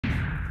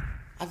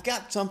I've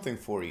got something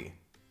for you.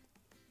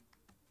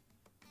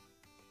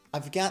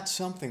 I've got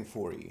something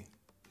for you.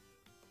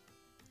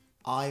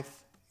 I've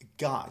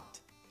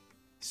got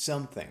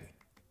something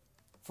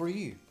for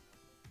you.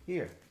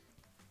 Here.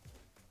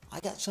 I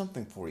got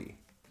something for you.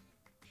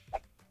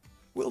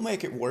 We'll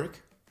make it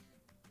work.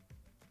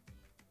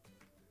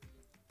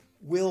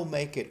 We'll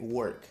make it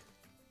work.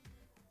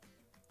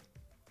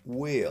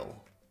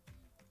 We'll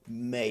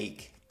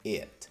make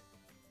it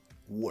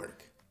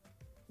work.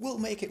 We'll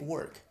make it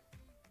work.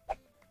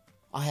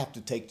 I have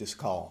to take this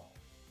call.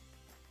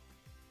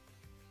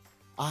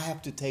 I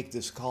have to take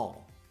this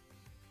call.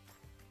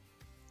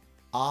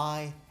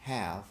 I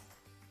have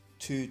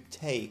to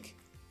take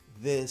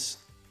this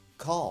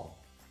call.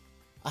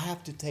 I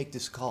have to take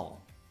this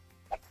call.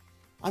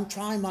 I'm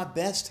trying my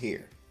best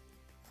here.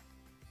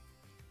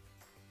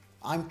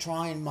 I'm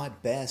trying my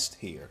best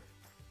here.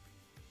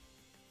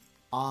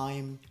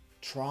 I'm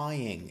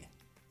trying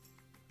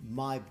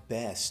my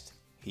best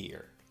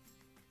here.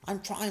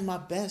 I'm trying my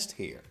best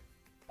here.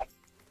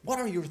 What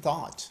are your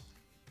thoughts?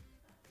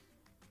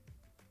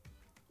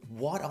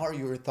 What are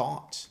your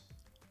thoughts?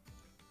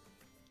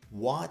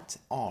 What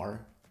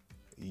are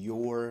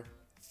your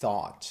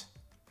thoughts?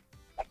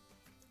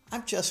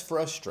 I'm just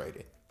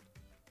frustrated.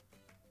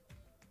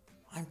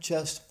 I'm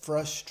just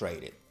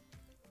frustrated.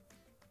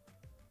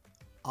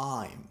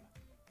 I'm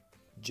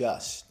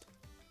just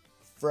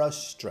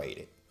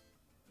frustrated.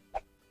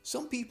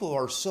 Some people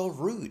are so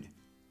rude.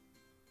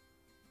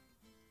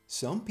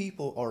 Some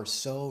people are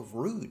so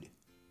rude.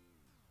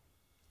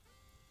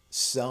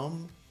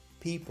 Some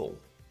people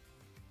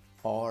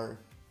are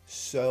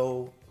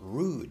so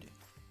rude.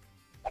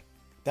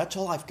 That's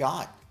all I've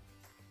got.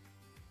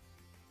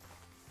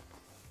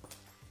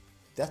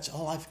 That's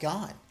all I've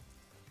got.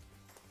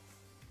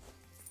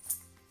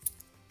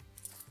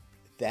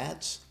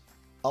 That's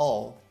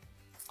all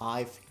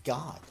I've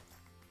got.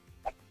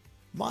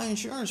 My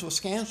insurance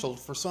was canceled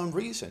for some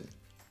reason.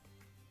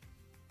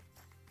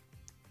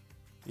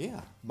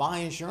 Yeah, my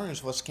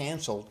insurance was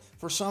canceled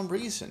for some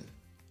reason.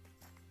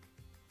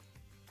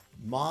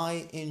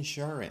 My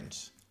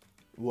insurance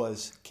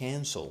was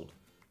canceled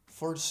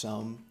for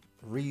some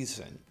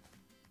reason.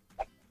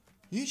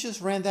 You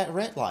just ran that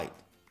red light.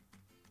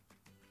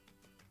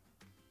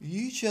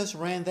 You just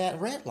ran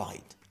that red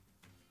light.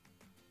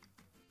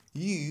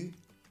 You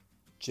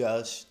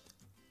just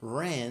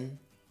ran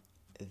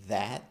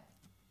that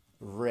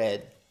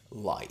red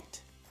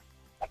light.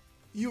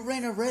 You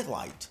ran a red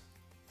light.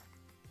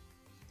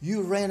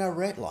 You ran a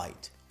red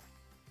light.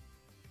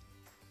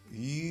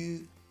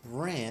 You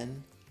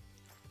ran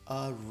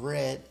a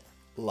red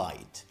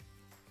light.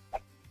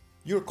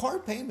 Your car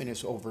payment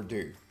is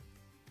overdue.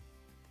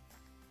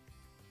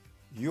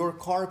 Your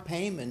car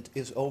payment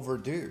is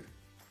overdue.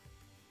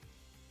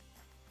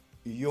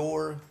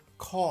 Your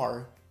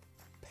car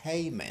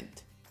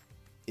payment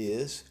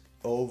is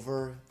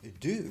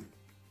overdue.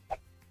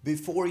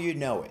 Before you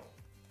know it.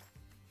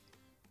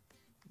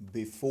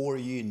 Before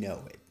you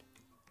know it.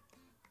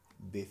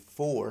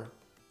 Before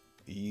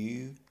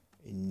you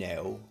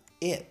know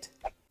it.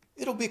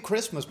 It'll be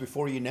Christmas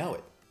before you know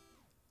it.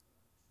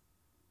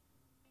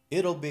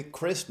 It'll be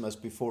Christmas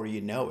before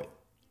you know it.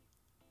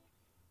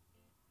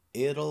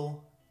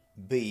 It'll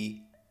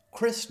be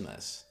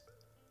Christmas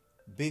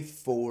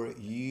before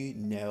you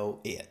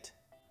know it.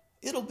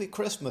 It'll be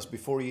Christmas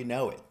before you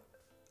know it.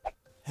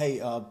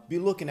 Hey, be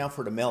looking out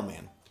for the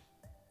mailman.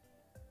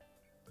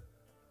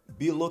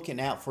 Be looking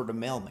out for the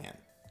mailman.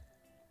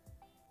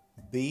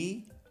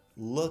 Be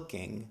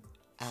looking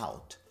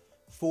out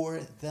for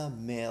the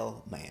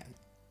mailman.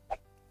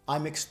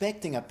 I'm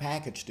expecting a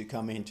package to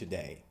come in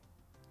today.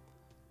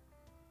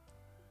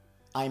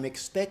 I'm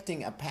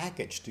expecting a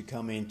package to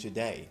come in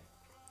today.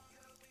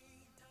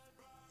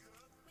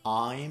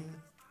 I'm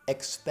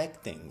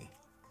expecting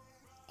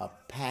a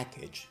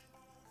package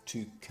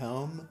to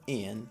come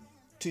in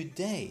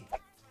today.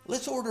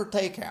 Let's order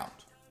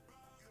takeout.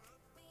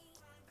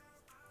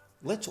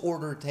 Let's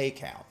order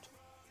takeout.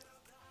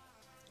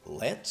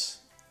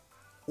 Let's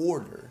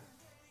order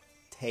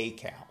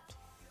takeout.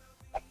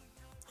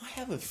 I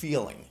have a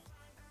feeling.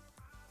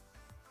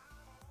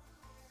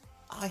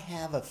 I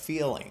have a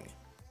feeling.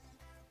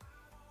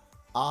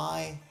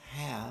 I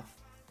have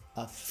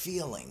a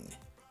feeling.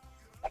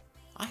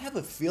 I have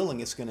a feeling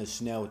it's going to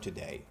snow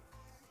today.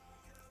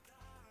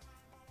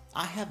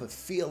 I have a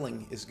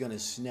feeling it's going to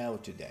snow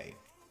today.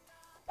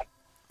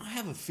 I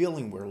have a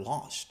feeling we're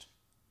lost.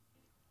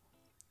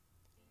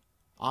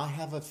 I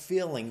have a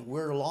feeling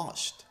we're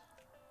lost.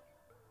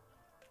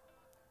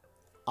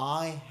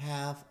 I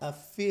have a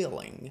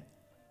feeling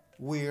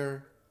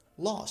we're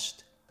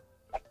lost.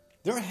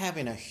 They're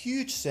having a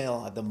huge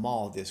sale at the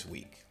mall this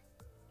week.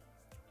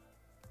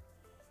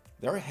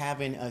 They're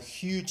having a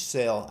huge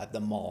sale at the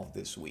mall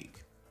this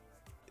week.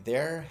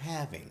 They're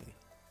having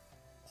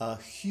a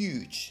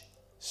huge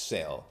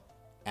sale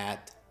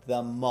at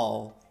the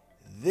mall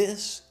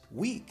this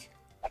week.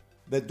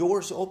 The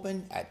doors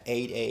open at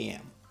 8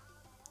 a.m.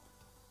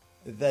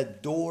 The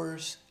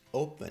doors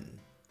open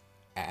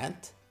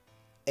at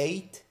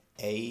 8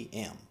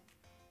 a.m.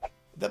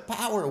 The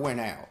power went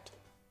out.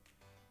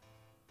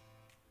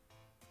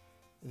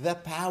 The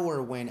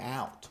power went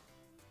out.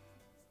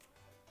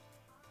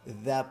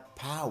 The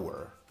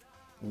power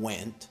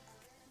went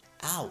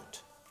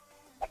out.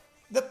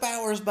 The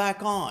power's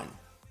back on.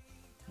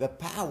 The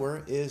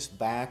power is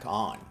back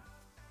on.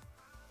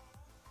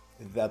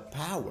 The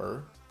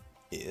power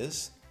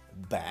is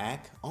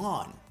back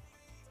on.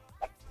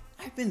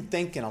 I've been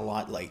thinking a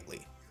lot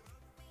lately.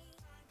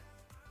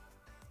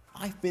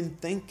 I've been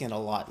thinking a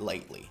lot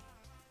lately.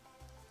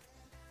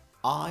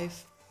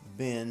 I've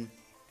been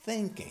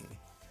thinking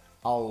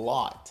a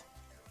lot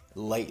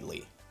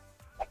lately.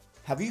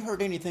 Have you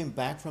heard anything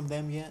back from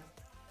them yet?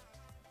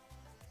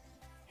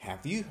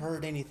 Have you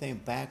heard anything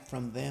back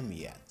from them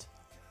yet?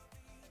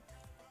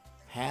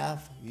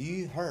 Have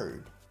you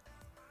heard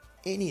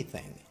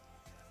anything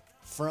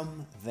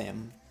from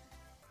them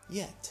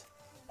yet?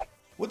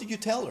 What did you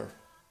tell her?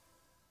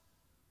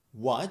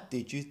 What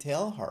did you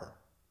tell her?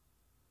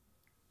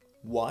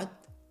 What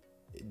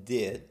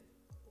did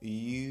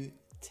you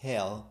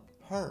tell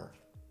her?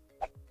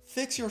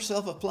 Fix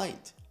yourself a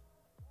plate.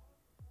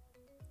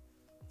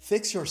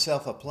 Fix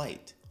yourself a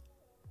plate.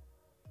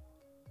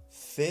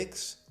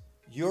 Fix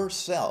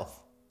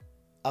yourself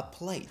a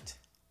plate.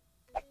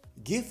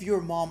 Give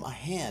your mom a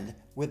hand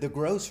with the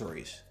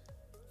groceries.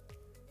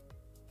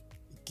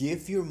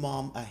 Give your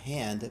mom a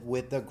hand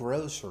with the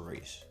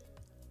groceries.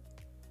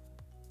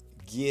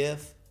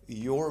 Give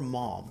your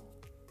mom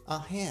a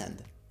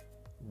hand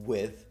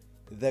with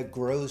the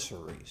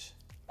groceries.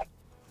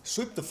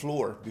 Sweep the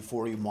floor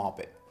before you mop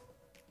it.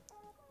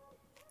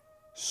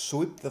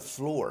 Sweep the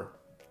floor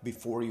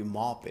before you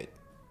mop it.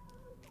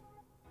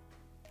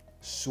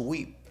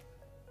 Sweep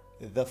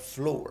the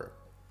floor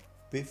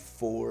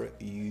before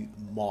you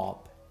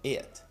mop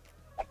it.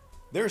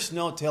 There's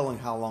no telling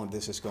how long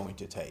this is going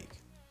to take.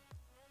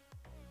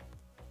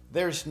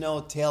 There's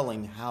no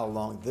telling how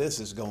long this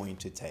is going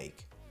to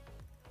take.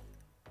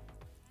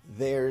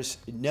 There's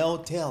no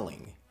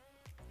telling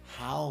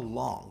how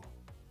long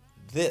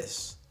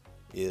this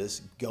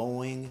is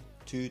going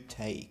to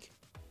take.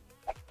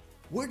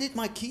 Where did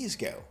my keys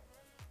go?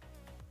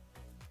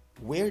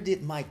 Where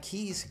did my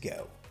keys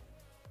go?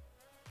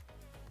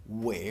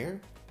 Where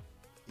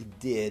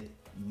did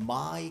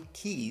my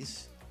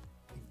keys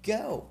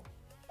go?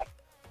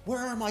 Where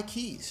are my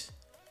keys?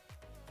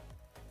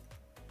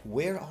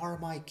 Where are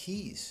my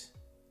keys?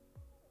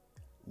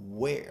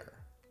 Where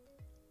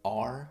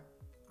are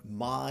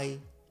my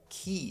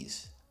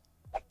keys?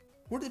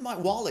 Where did my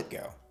wallet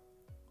go?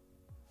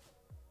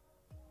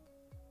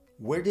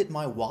 Where did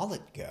my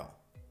wallet go?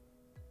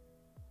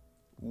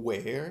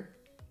 Where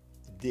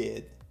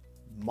did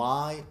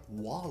my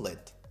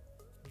wallet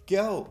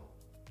go?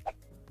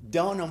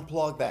 Don't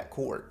unplug that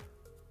cord.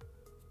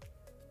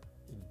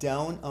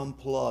 Don't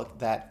unplug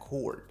that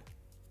cord.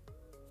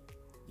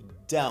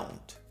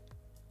 Don't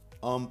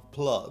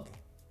unplug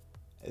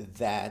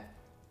that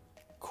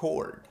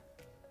cord.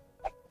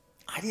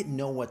 I didn't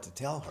know what to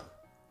tell her.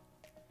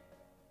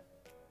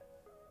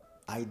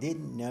 I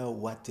didn't know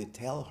what to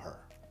tell her.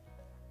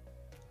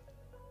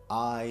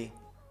 I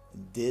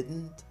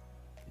didn't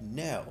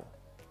know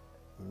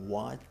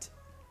what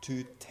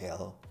to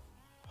tell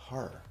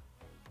her.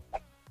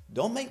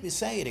 Don't make me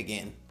say it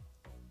again.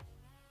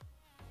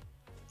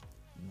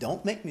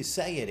 Don't make me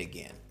say it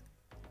again.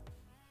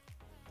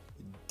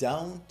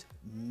 Don't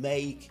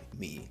make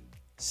me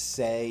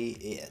say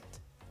it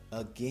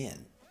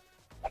again.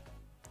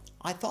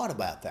 I thought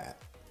about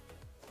that.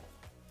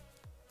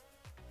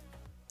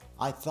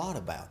 I thought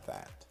about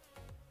that.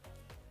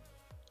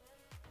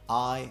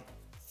 I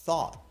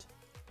thought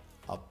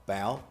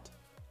about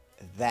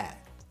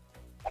that.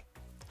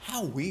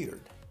 How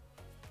weird.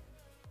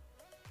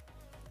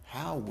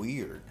 How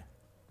weird.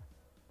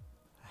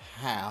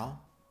 How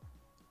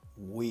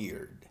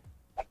weird.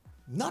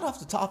 Not off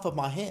the top of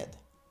my head.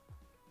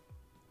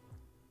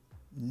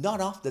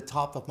 Not off the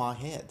top of my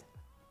head.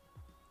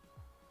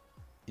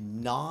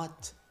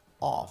 Not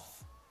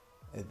off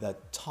the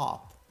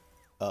top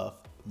of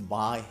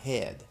my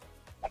head.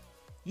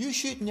 You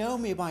should know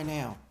me by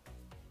now.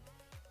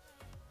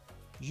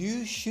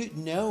 You should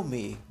know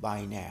me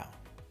by now.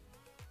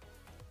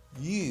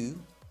 You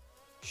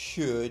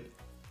should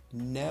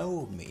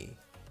know me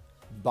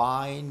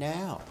by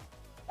now.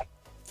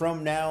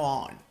 From now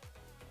on.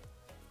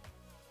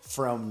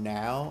 From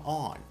now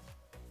on.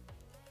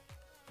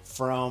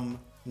 From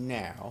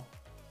now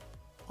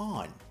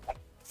on.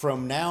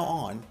 From now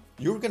on,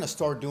 you're going to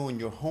start doing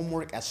your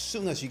homework as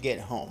soon as you get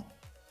home.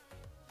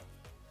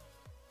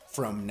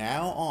 From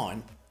now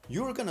on,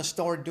 you're going to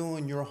start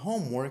doing your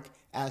homework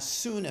as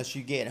soon as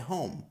you get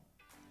home.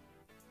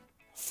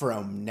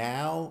 From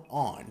now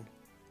on,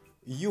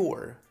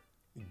 you're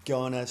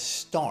gonna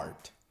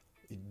start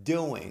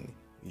doing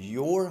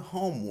your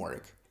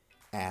homework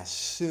as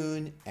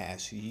soon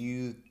as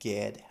you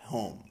get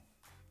home.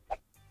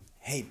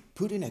 Hey,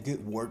 put in a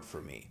good word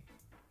for me.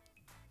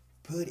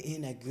 Put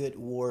in a good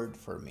word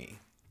for me.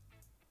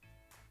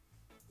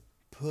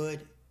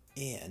 Put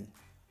in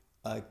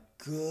a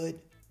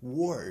good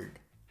word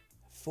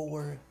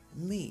for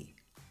me.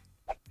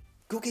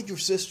 Go get your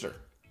sister.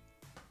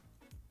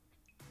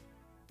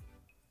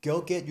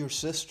 Go get your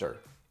sister.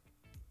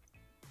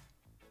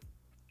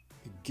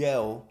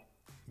 Go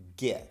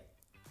get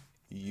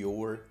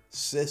your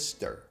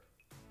sister.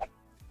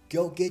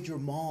 Go get your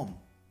mom.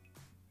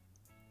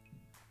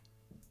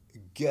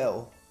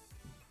 Go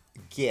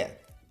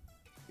get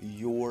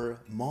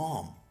your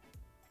mom.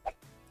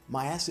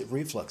 My acid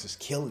reflux is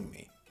killing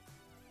me.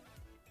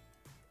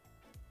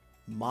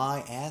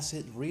 My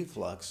acid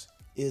reflux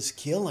is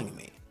killing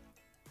me.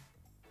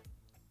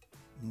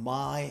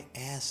 My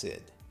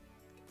acid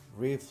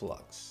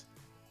reflux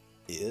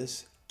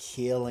is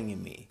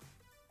killing me.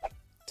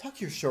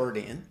 Tuck your shirt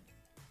in.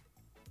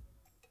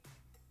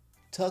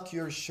 Tuck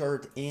your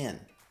shirt in.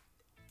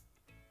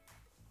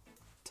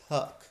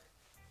 Tuck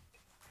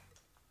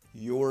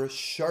your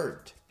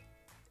shirt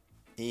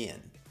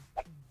in.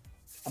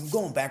 I'm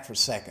going back for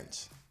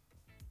seconds.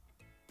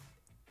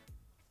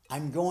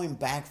 I'm going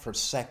back for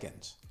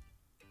seconds.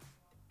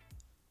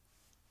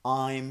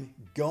 I'm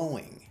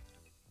going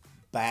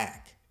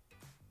back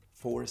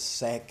for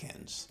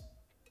seconds.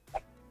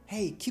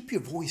 Hey, keep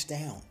your voice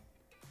down.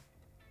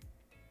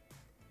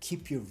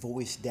 Keep your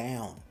voice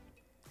down.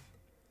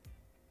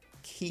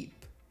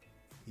 Keep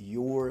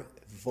your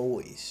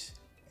voice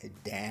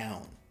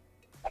down.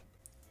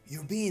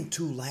 You're being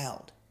too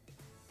loud.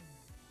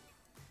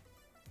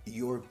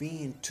 You're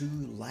being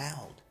too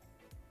loud.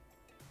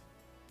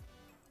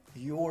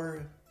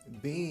 You're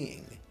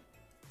being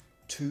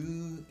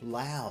too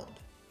loud.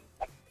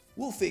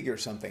 We'll figure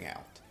something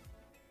out.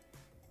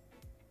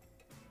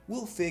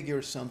 We'll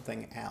figure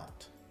something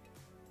out.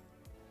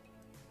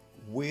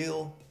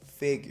 We'll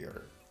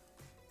figure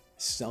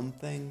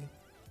something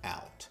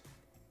out.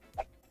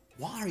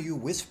 Why are you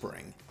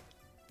whispering?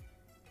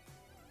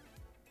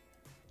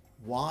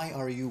 Why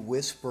are you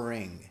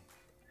whispering?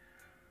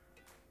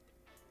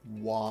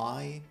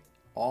 Why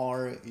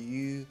are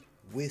you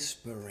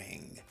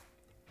whispering?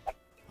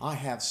 I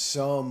have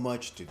so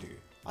much to do.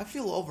 I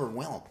feel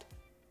overwhelmed.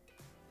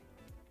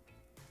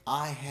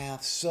 I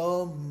have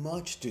so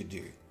much to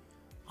do.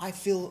 I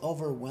feel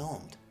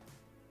overwhelmed.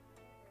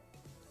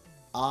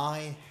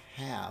 I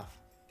have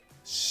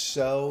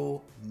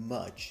so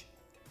much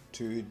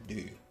to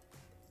do.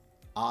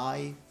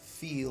 I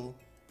feel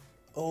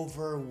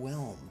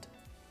overwhelmed.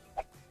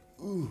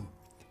 Ooh,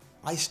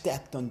 I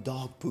stepped on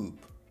dog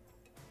poop.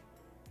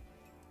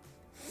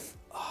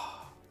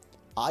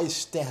 I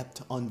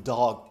stepped on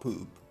dog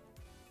poop.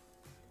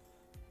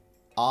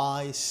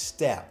 I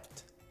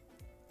stepped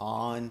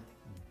on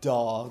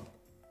dog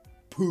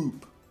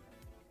poop.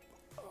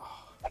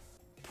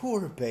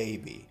 Poor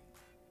baby.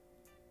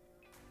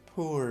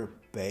 Poor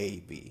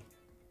baby.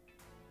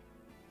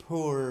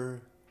 Poor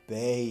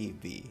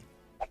baby.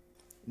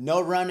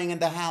 No running in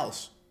the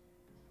house.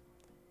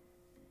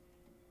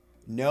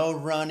 No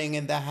running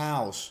in the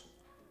house.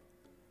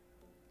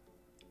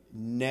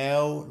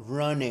 No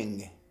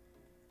running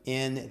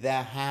in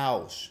the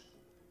house.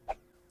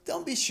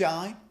 Don't be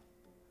shy.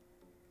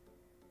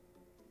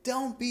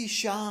 Don't be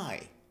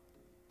shy.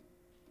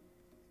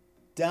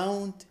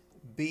 Don't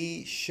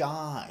be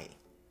shy.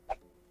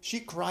 She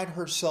cried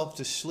herself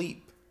to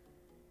sleep.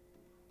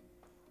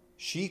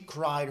 She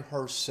cried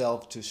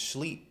herself to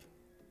sleep.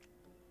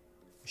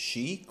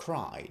 She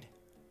cried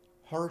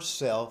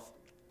herself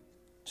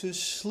to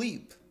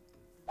sleep.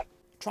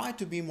 Try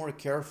to be more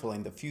careful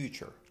in the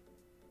future.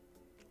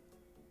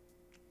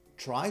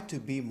 Try to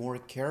be more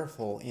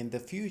careful in the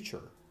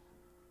future.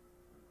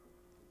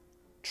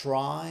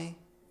 Try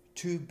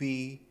to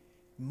be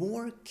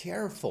more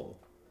careful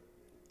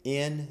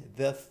in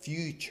the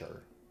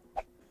future.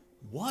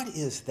 What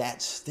is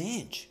that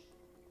stench?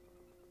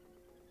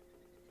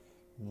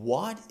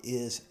 What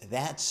is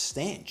that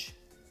stench?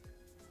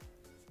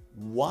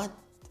 What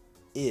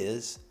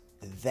is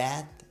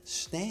that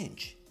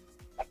stench?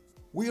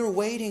 We are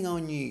waiting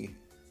on you.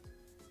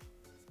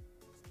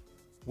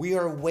 We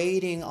are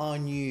waiting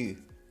on you.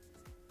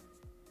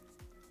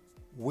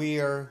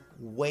 We're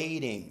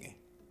waiting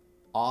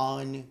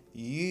on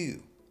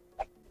you.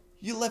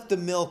 You left the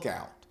milk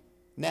out.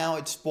 Now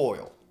it's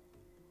spoiled.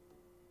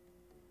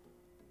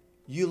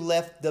 You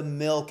left the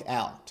milk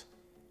out.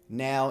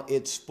 Now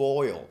it's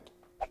spoiled.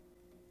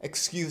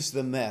 Excuse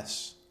the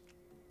mess.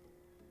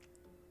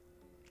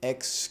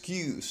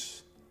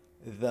 Excuse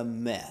the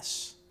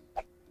mess.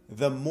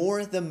 The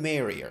more the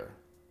merrier.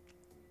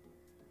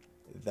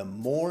 The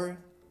more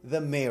the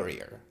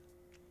merrier.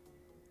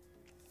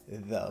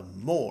 The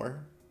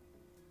more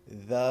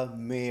the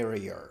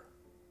merrier.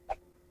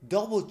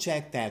 Double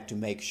check that to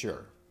make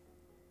sure.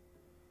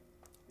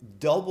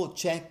 Double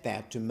check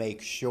that to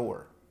make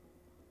sure.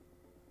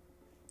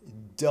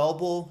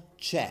 Double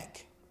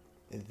check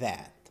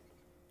that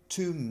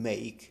to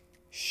make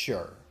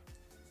sure.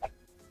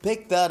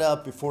 Pick that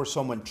up before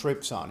someone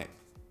trips on it.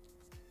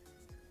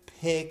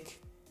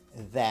 Pick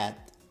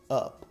that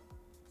up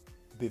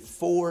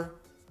before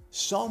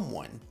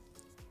someone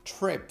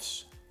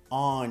trips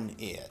on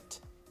it.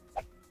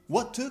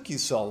 What took you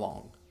so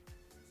long?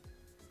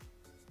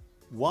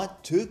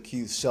 What took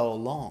you so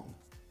long?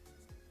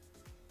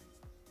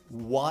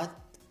 What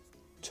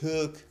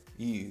took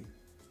you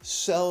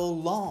so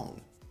long?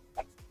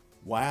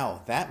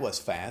 Wow, that was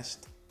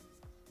fast.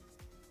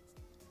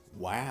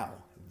 Wow,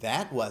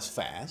 that was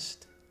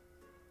fast.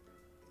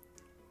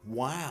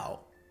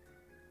 Wow,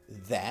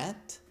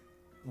 that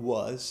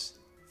was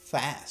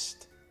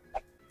fast.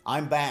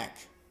 I'm back.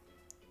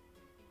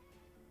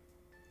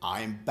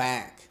 I'm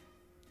back.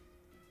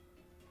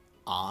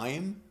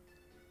 I'm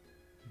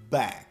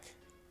back.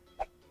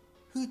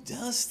 Who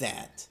does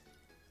that?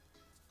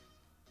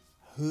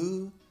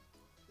 Who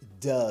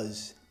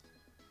does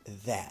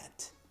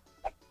that?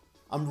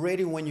 I'm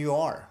ready when you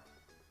are.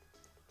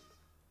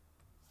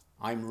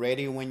 I'm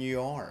ready when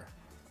you are.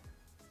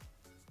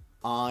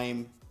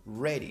 I'm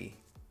ready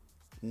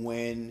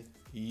when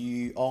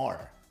you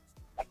are.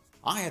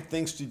 I have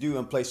things to do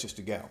and places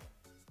to go.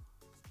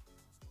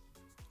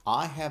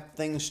 I have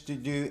things to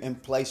do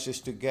and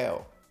places to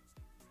go.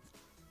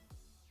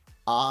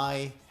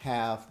 I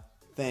have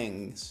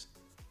things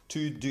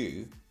to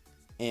do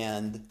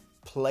and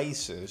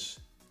places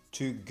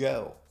to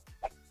go.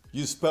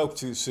 You spoke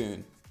too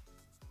soon.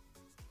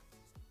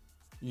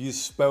 You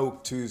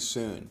spoke too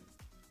soon.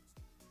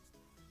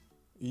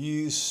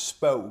 You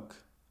spoke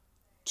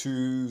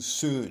too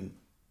soon.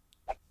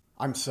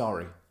 I'm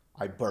sorry,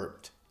 I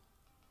burped.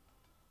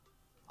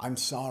 I'm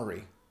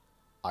sorry,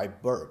 I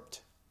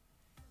burped.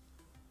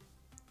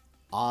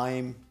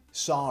 I'm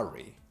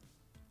sorry,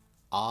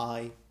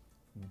 I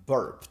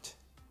burped.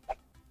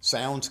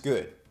 Sounds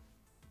good.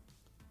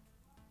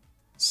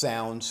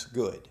 Sounds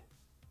good.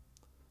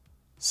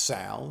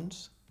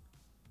 Sounds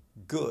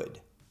good.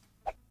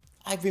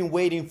 I've been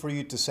waiting for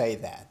you to say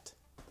that.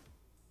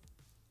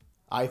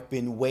 I've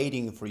been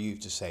waiting for you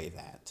to say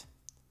that.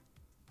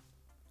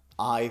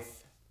 I've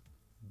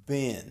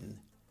been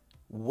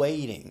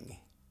waiting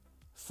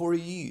for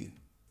you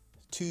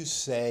to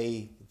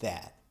say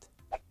that.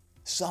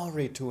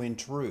 Sorry to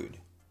intrude.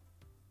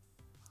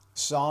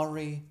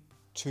 Sorry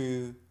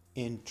to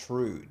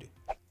intrude.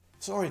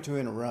 Sorry to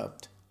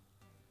interrupt.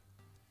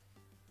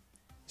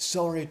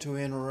 Sorry to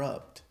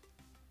interrupt.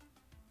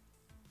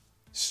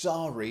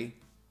 Sorry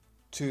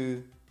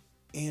to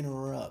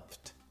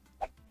interrupt.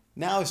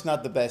 Now is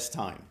not the best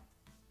time.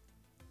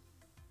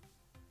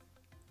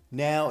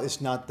 Now is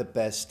not the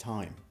best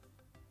time.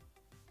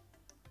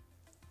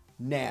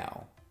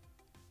 Now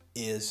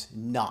is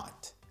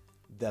not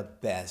the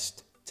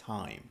best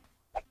time.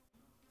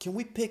 Can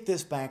we pick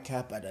this back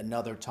up at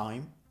another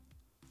time?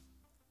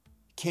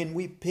 Can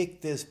we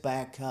pick this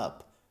back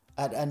up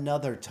at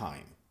another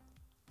time?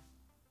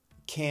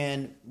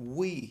 Can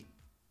we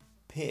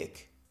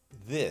pick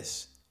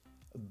this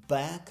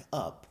back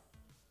up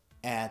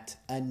at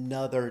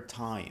another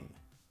time?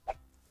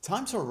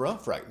 Times are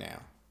rough right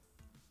now.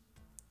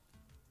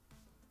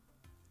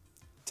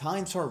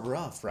 Times are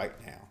rough right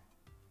now.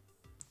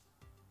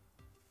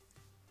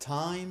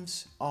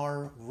 Times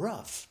are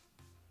rough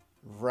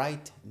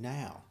right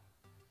now.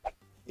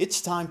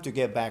 It's time to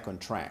get back on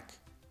track.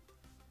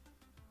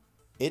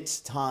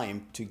 It's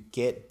time to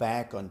get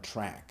back on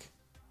track.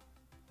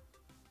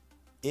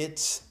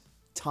 It's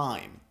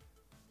time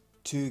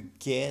to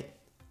get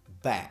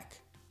back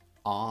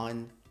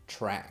on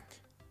track.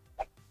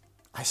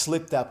 I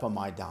slipped up on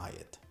my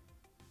diet.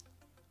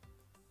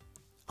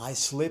 I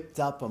slipped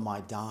up on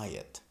my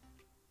diet.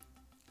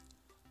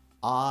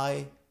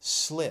 I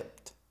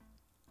slipped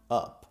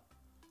up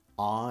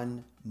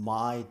on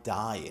my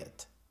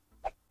diet.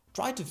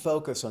 Try to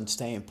focus on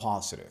staying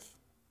positive.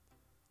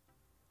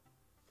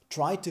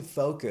 Try to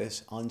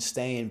focus on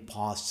staying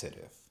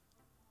positive.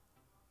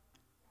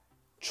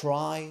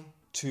 Try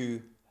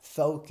to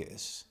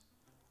focus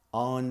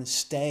on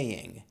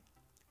staying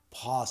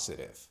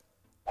positive.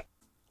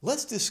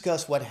 Let's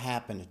discuss what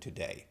happened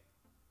today.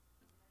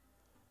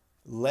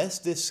 Let's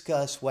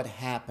discuss what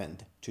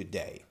happened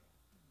today.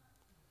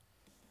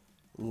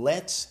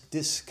 Let's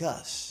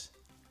discuss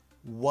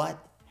what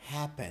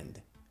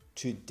happened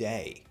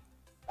today.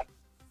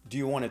 Do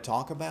you want to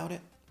talk about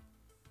it?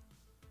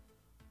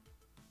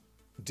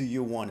 Do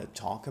you want to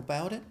talk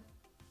about it?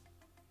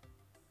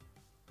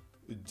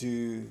 Do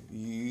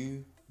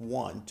you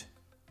want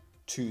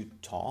to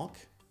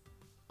talk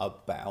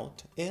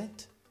about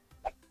it?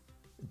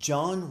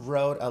 John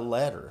wrote a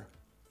letter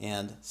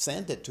and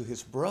sent it to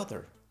his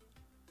brother.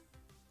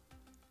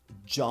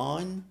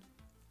 John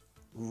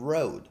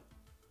wrote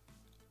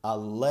a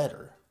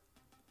letter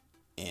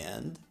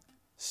and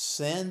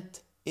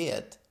sent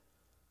it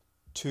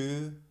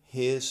to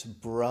his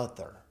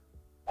brother.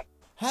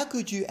 How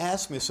could you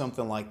ask me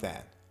something like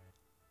that?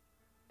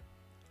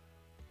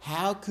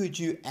 How could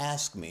you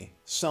ask me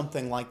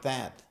something like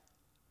that?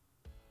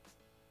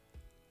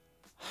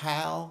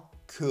 How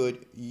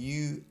could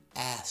you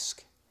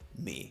ask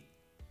me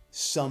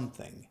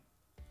something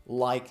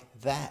like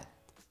that?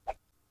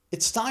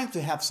 It's time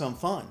to have some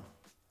fun.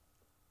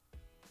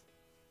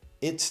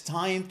 It's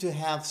time to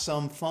have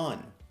some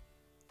fun.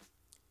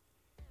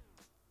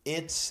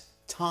 It's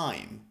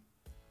time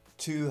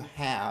to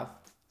have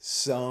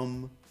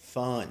some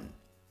fun.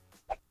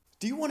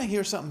 Do you want to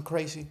hear something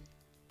crazy?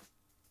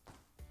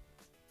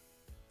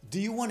 Do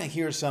you want to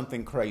hear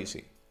something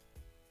crazy?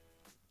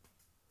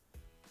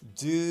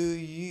 Do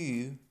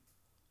you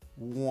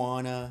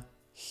want to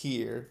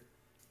hear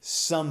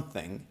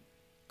something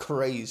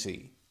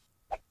crazy?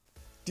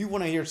 Do you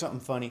want to hear something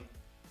funny?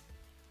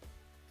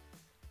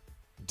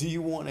 Do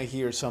you want to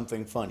hear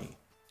something funny?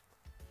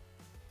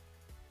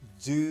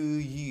 Do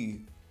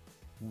you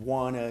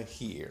want to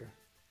hear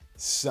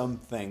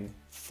something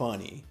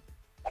funny?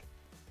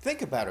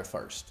 Think about it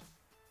first.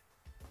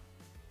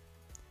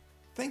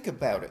 Think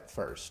about it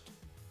first.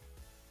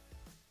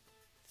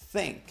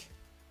 Think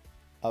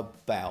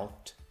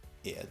about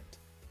it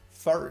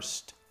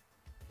first.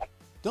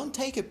 Don't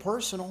take it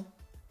personal.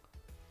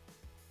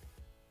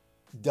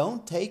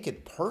 Don't take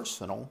it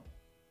personal.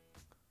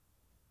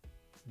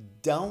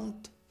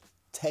 Don't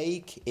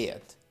take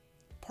it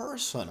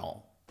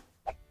personal.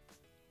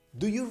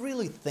 Do you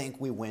really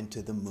think we went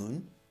to the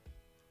moon?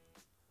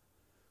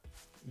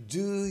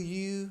 Do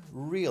you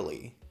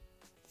really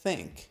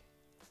think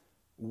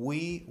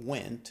we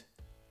went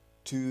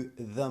to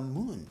the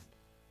moon?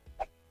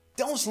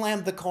 Don't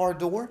slam the car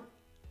door.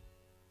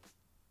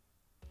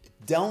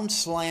 Don't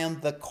slam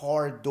the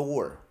car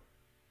door.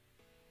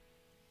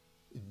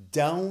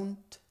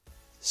 Don't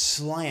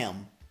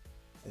slam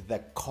the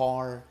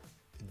car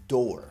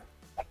door.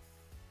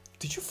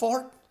 Did you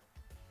fart?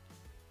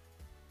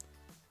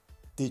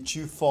 Did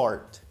you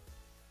fart?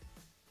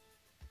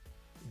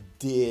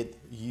 Did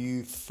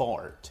you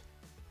fart?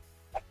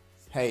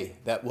 Hey,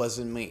 that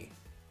wasn't me.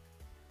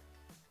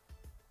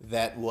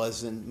 That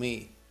wasn't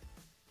me.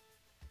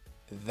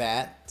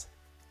 That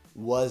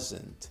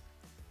wasn't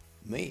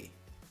me.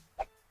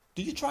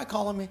 Did you try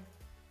calling me?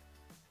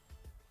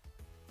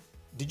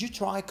 Did you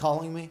try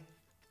calling me?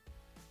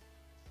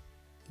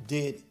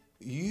 Did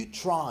you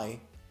try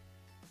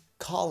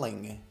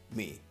calling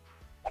me?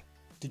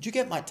 Did you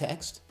get my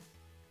text?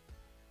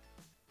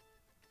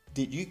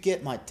 Did you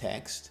get my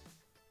text?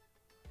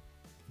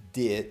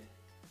 Did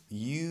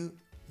you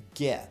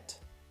get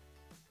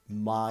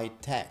my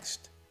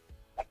text?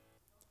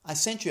 I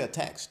sent you a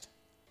text.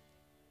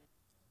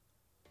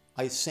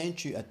 I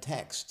sent you a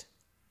text.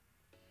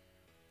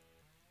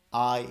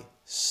 I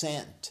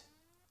sent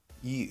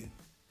you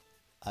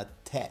a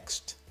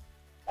text.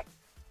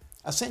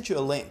 I sent you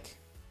a link.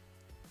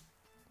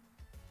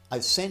 I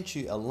sent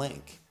you a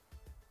link.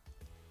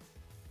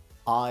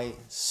 I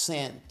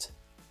sent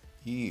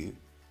you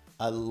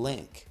a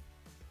link.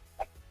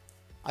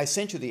 I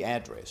sent you the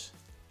address.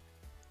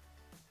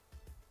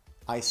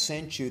 I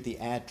sent you the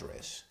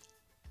address.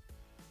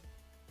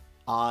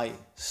 I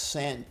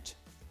sent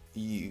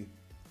you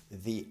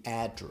the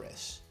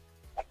address.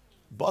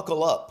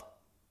 Buckle up.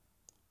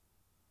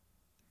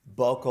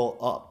 Buckle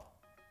up.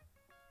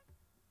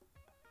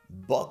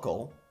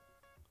 Buckle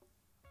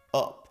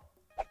up.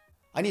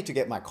 I need to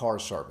get my car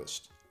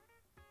serviced.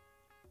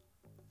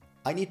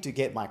 I need to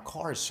get my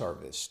car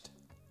serviced.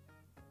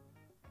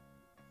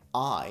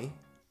 I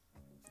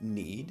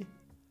need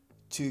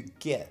to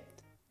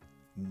get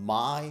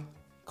my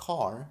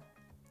car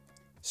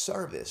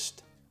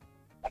serviced.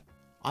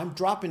 I'm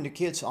dropping the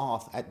kids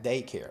off at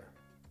daycare.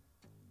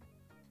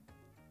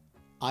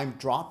 I'm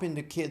dropping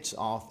the kids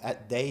off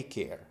at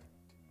daycare.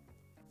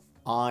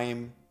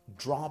 I'm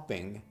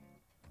dropping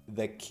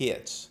the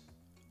kids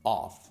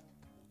off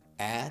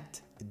at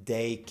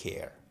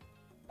daycare.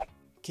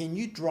 Can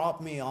you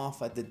drop me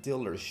off at the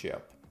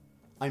dealership?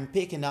 I'm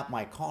picking up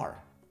my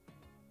car.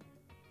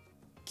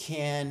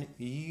 Can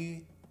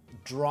you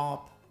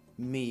drop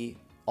me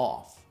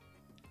off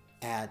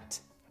at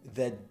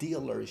the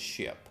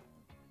dealership?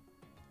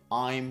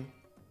 I'm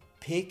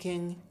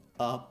picking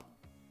up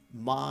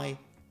my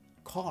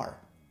car.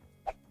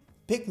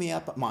 Pick me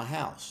up at my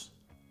house.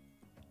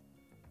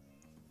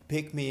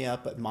 Pick me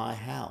up at my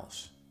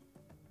house.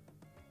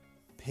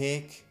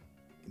 Pick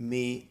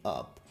me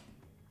up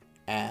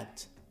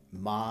at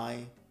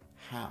my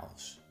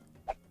house.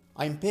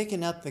 I'm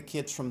picking up the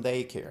kids from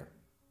daycare.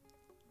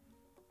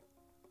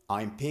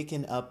 I'm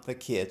picking up the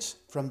kids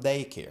from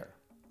daycare.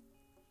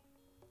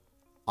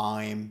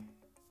 I'm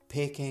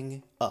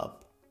picking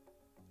up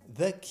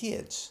the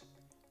kids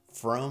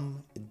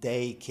from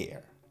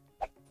daycare.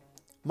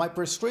 My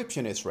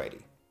prescription is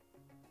ready.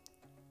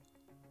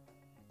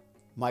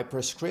 My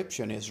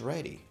prescription is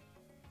ready.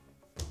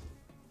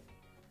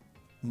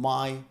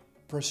 My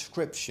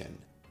prescription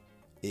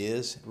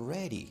is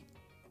ready.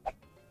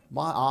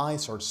 My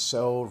eyes are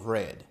so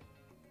red.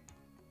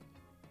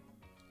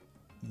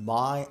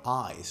 My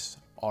eyes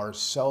are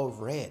so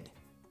red.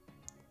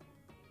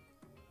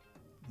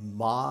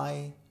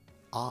 My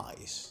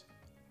eyes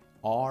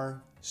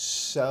are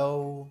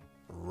so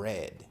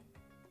red.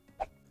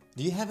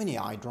 Do you have any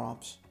eye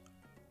drops?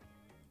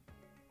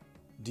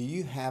 Do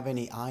you have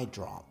any eye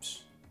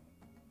drops?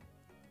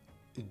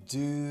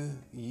 Do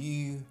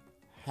you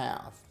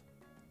have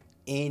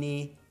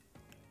any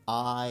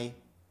eye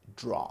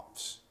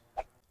drops?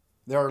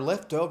 There are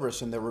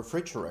leftovers in the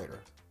refrigerator.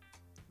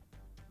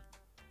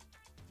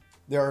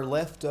 There are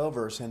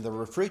leftovers in the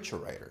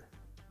refrigerator.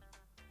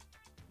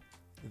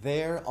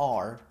 There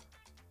are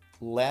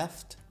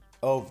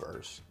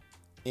leftovers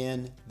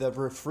in the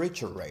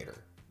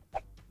refrigerator.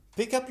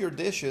 Pick up your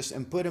dishes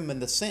and put them in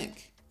the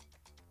sink.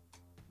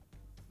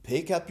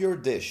 Pick up your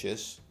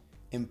dishes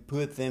and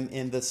put them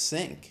in the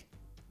sink.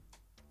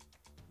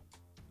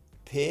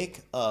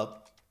 Pick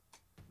up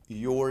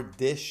your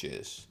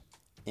dishes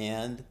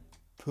and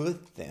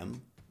put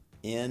them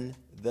in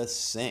the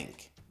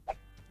sink.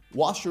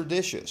 Wash your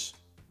dishes.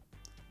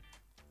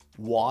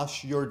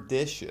 Wash your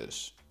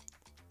dishes.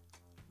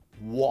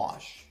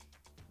 Wash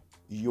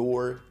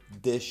your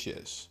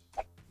dishes.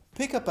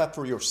 Pick up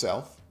after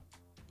yourself.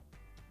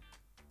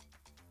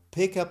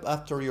 Pick up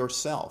after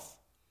yourself.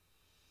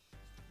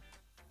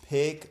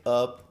 Pick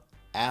up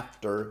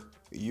after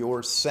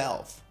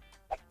yourself.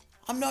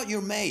 I'm not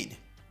your maid.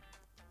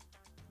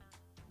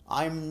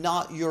 I'm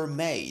not your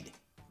maid.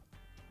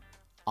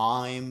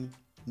 I'm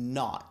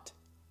not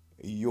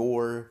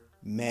your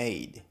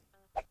maid.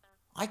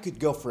 I could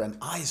go for an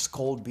ice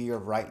cold beer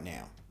right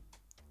now.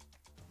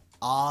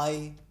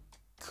 I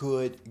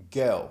could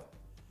go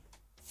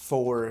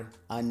for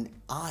an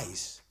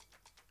ice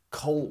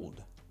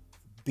cold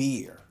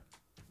beer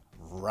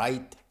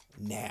right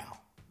now.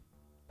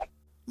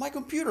 My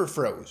computer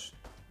froze.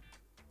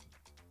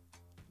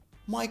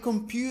 My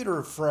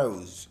computer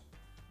froze.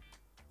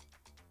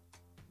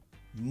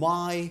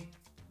 My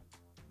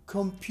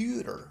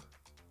computer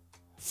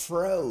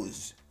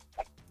froze.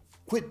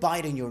 Quit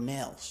biting your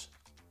nails.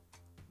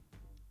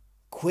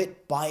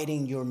 Quit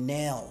biting your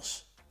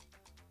nails.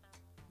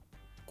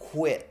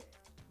 Quit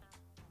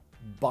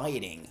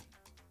biting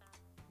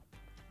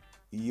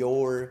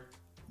your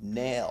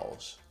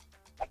nails.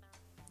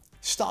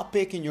 Stop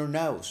picking your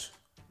nose.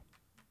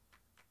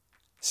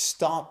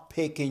 Stop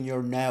picking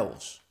your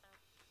nose.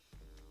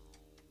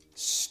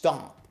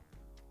 Stop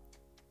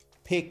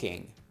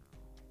picking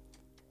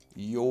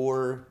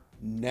your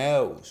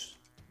nose.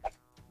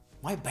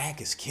 My back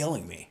is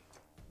killing me.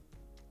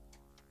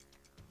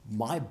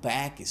 My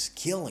back is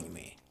killing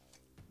me.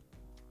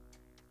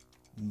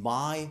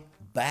 My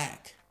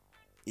back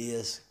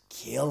is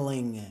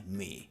killing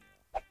me.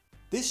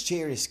 This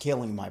chair is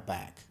killing my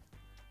back.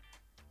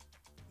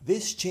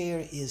 This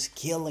chair is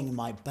killing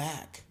my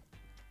back.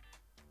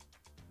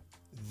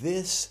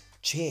 This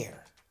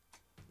chair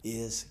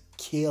is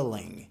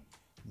killing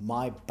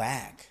my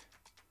back.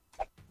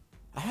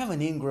 I have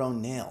an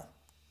ingrown nail.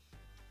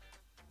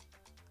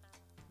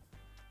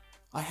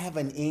 I have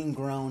an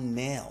ingrown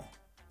nail.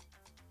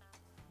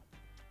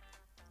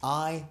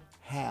 I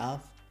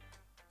have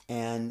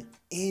an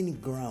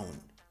ingrown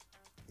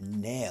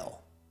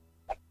nail.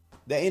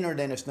 The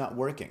internet is not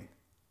working.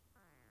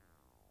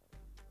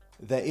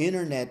 The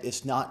internet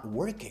is not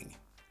working.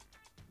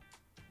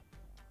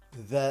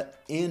 The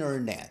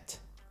internet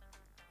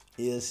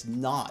is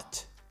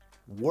not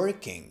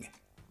working.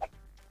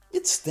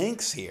 It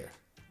stinks here.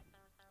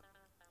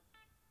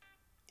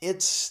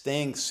 It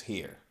stinks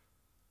here.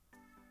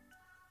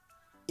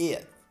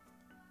 It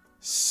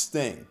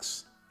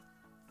stinks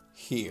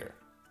here.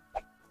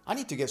 I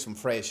need to get some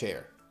fresh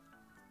air.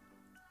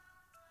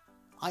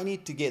 I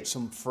need to get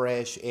some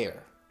fresh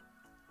air.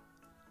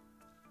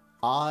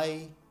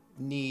 I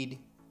need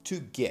to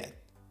get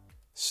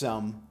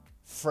some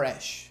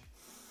fresh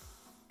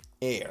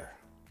air.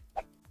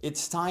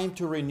 It's time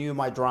to renew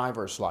my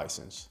driver's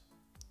license.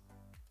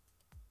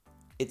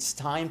 It's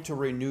time to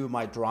renew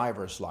my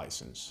driver's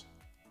license.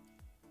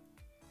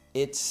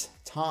 It's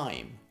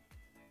time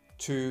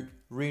to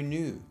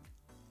renew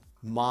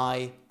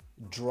my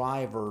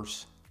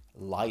driver's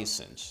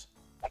license.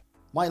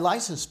 My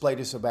license plate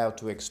is about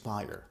to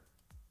expire.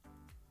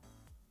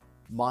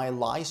 My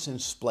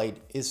license plate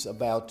is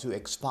about to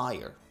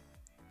expire.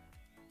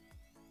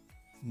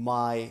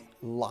 My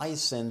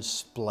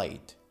license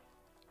plate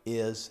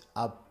is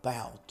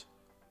about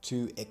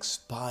to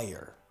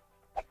expire.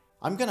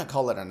 I'm gonna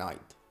call it a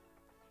night.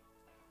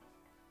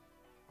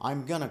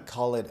 I'm gonna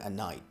call it a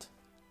night.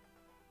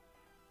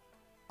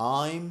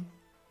 I'm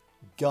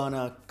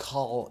gonna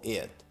call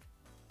it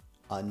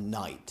a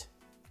night.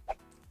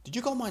 Did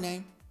you call my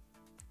name?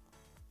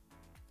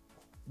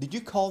 Did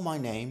you call my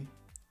name?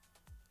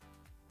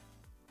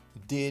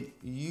 Did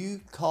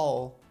you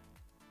call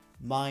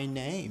my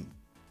name?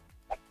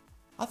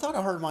 I thought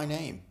I heard my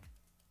name.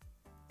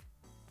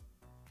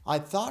 I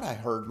thought I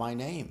heard my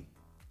name.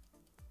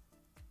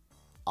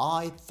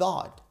 I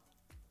thought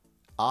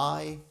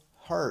I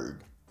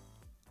heard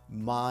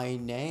my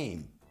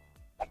name.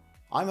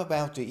 I'm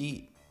about to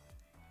eat.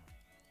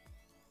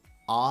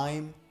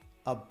 I'm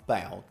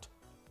about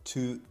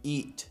to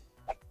eat.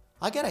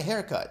 I got a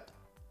haircut.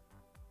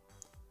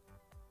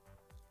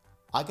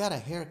 I got a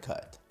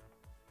haircut.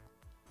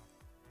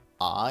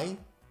 I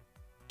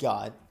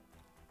got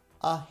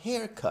a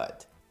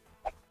haircut.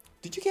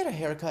 Did you get a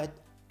haircut?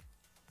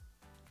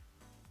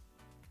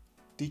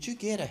 Did you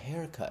get a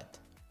haircut?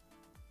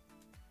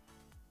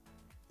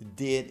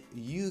 Did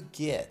you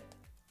get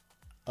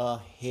a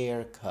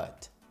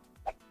haircut?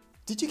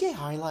 Did you get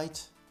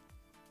highlights?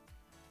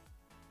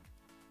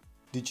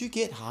 Did you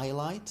get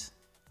highlights?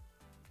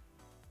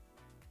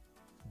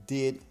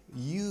 Did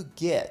you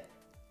get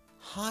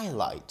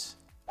highlights?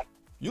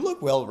 You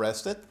look well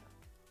rested.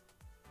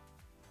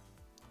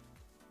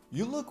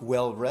 You look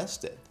well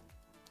rested.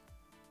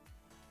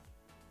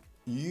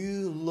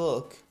 You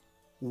look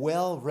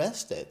well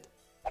rested.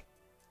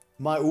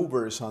 My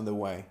Uber is on the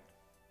way.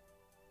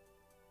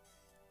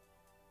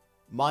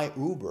 My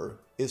Uber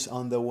is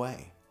on the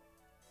way.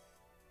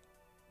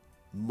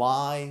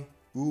 My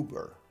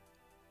Uber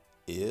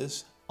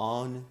is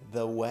on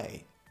the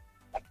way.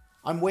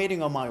 I'm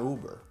waiting on my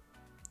Uber.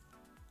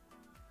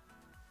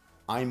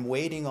 I'm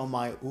waiting on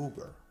my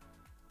Uber.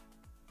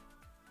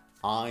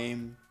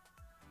 I'm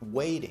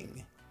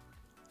waiting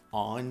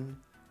on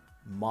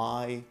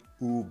my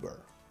Uber.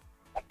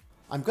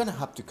 I'm gonna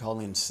have to call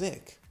in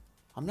sick.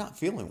 I'm not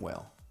feeling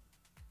well.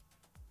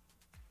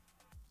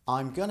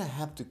 I'm gonna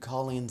have to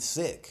call in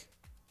sick.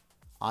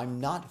 I'm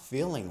not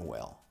feeling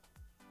well.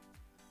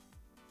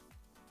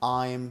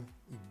 I'm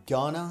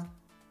gonna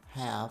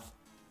have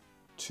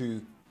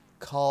to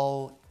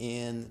call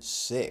in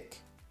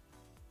sick.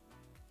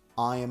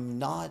 I am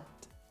not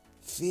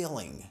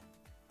feeling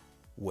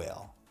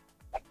well.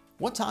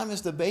 What time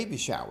is the baby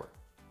shower?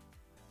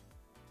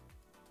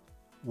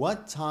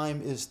 What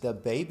time is the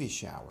baby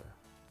shower?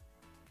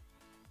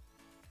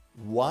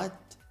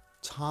 What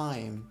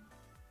time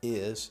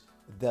is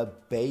the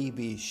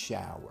baby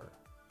shower?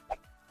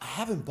 I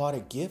haven't bought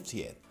a gift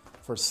yet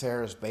for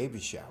Sarah's baby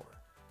shower.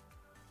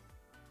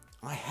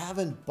 I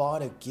haven't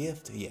bought a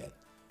gift yet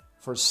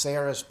for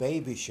Sarah's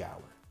baby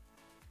shower.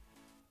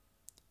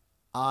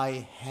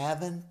 I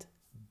haven't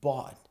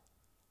bought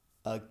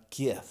a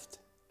gift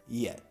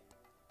yet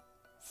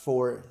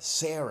for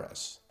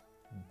Sarah's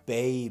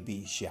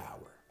baby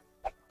shower.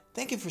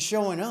 Thank you for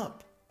showing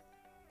up.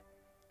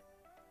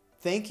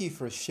 Thank you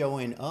for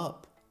showing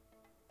up.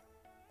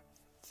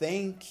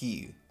 Thank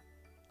you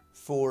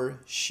for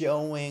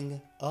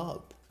showing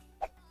up.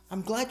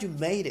 I'm glad you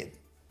made it.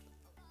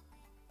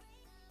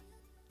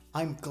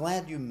 I'm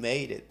glad you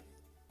made it.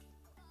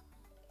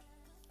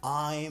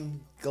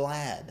 I'm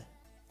glad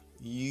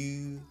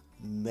you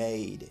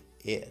made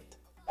it.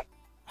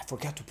 I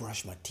forgot to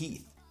brush my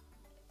teeth.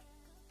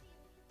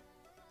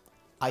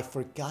 I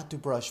forgot to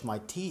brush my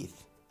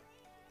teeth.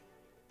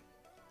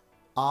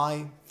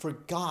 I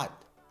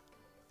forgot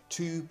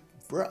to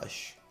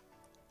brush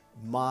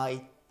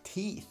my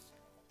teeth.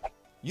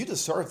 You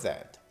deserve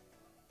that.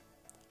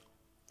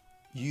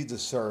 You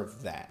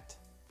deserve that.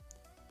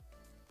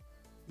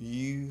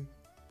 You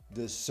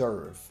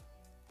deserve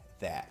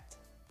that.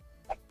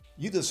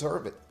 You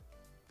deserve it.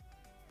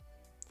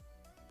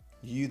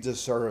 You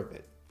deserve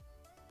it.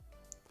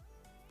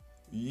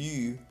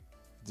 You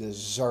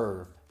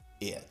deserve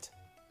it.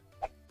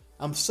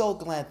 I'm so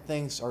glad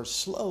things are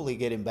slowly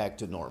getting back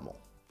to normal.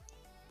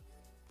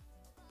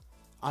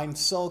 I'm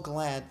so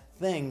glad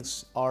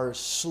things are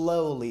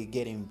slowly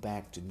getting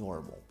back to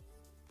normal.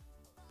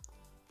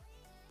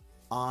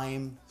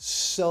 I'm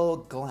so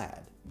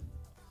glad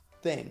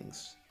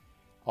things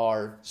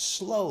are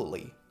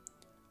slowly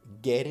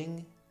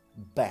getting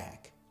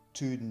back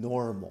to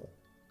normal.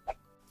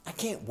 I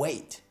can't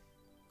wait.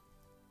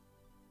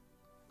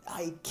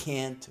 I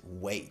can't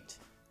wait.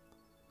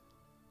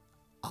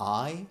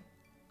 I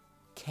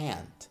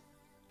can't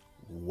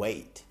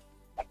wait.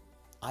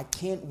 I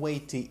can't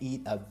wait to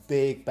eat a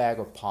big bag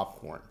of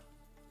popcorn.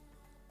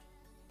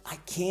 I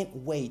can't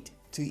wait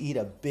to eat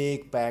a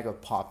big bag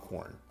of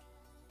popcorn.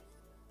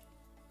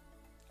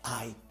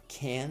 I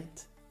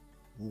can't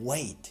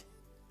wait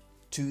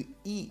to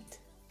eat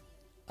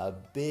a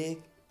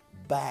big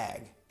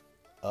bag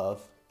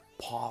of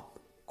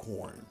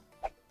popcorn.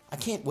 I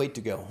can't wait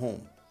to go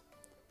home.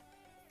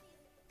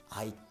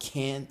 I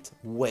can't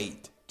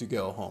wait to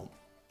go home.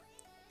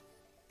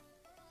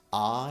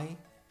 I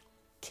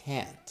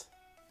can't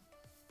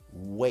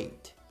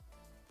wait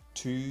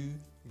to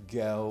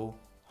go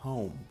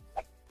home.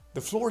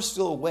 The floor is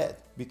still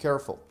wet. Be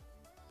careful.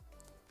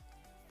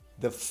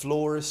 The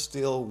floor is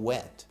still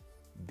wet.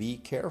 Be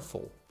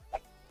careful.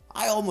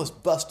 I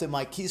almost busted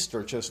my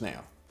keister just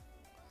now.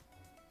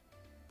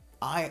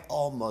 I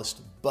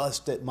almost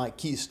busted my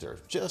keister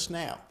just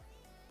now.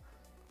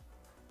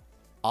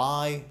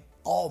 I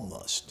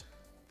almost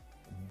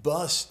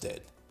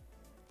busted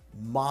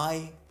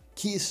my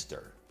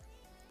keister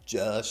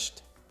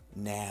just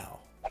now.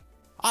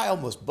 I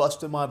almost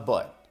busted my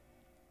butt.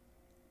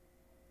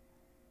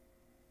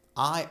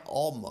 I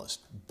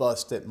almost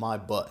busted my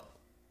butt.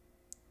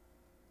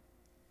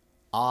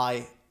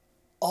 I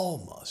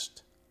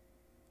almost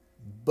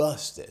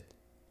busted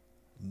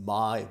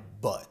my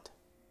butt.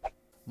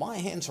 My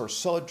hands are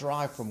so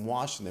dry from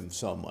washing them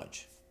so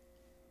much.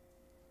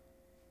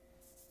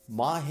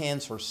 My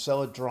hands are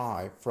so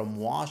dry from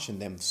washing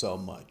them so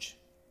much.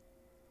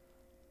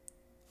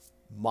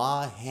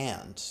 My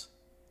hands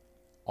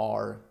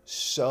are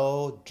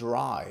so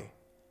dry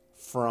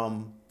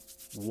from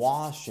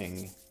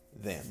washing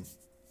them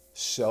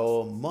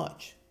so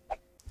much.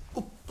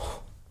 Oop.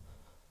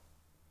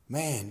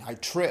 Man, I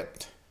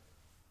tripped.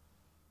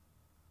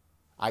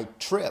 I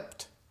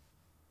tripped.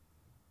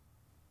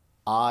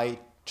 I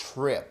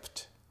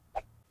tripped.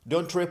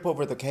 Don't trip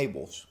over the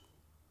cables.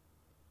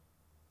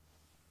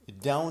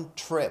 Don't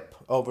trip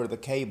over the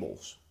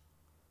cables.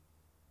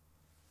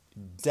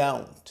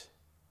 Don't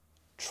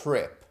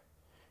trip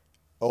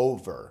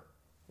over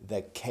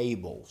the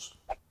cables.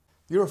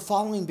 You're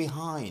falling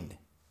behind.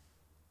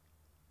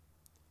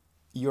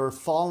 You're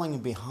falling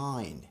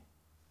behind.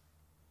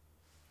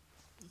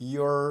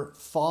 You're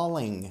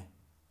falling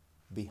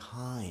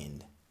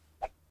behind.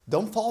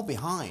 Don't fall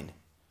behind.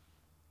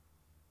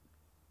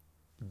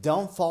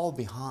 Don't fall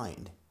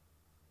behind.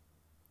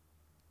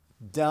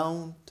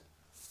 Don't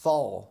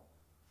fall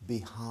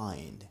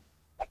behind.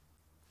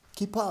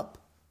 Keep up.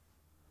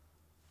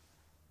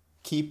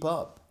 Keep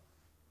up.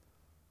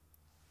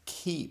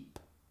 Keep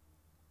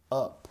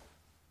up.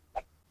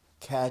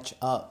 Catch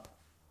up.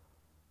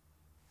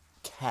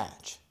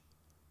 Catch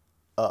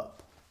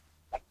up.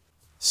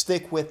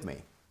 Stick with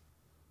me.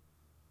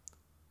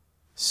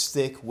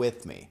 Stick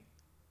with me.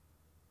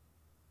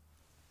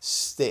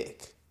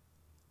 Stick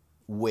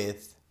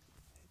with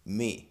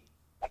me.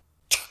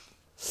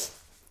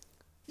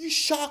 You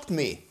shocked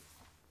me.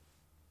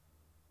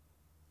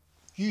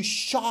 You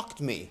shocked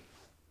me.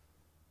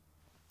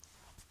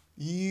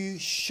 You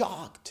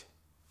shocked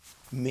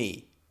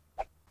me.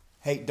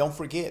 Hey, don't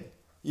forget,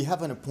 you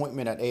have an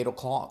appointment at 8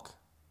 o'clock.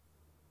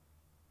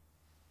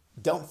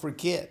 Don't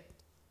forget,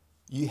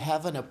 you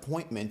have an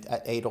appointment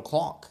at 8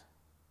 o'clock.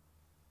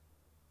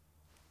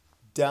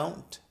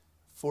 Don't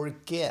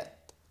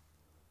forget,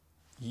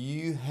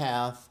 you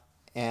have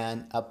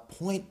an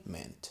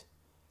appointment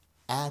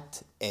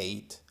at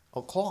 8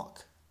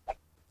 o'clock.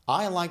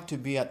 I like to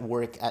be at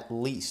work at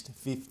least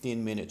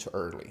 15 minutes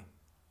early.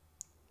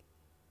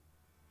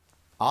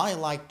 I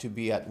like to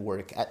be at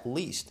work at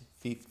least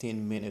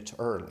 15 minutes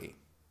early.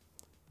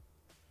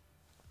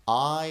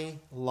 I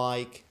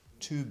like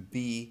to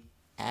be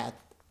at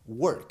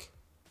work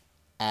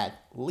at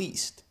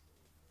least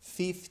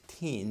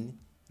 15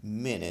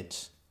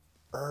 minutes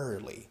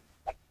early.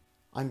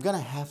 I'm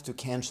gonna have to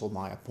cancel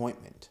my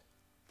appointment.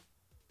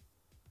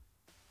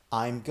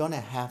 I'm gonna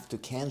have to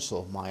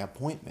cancel my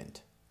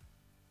appointment.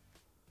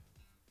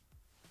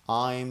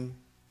 I'm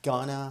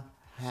gonna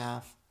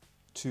have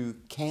to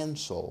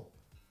cancel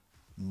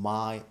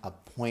my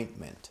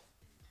appointment.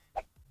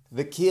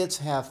 The kids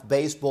have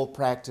baseball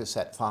practice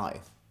at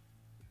 5.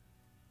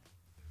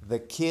 The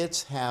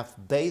kids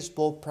have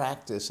baseball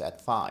practice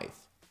at 5.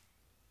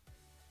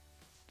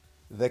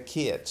 The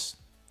kids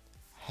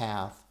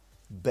have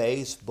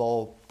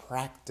baseball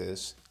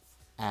practice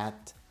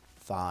at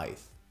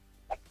 5.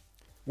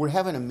 We're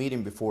having a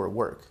meeting before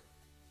work.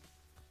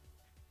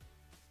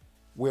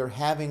 We're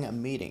having a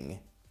meeting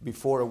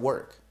before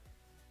work.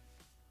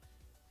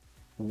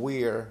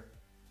 We're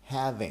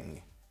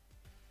having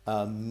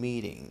a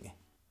meeting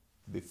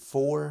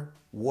before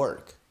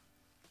work.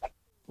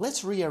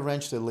 Let's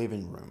rearrange the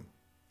living room.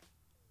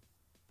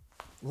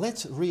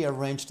 Let's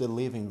rearrange the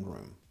living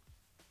room.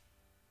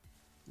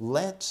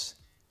 Let's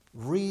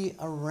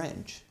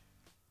rearrange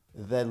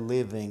the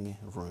living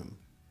room.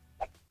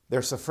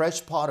 There's a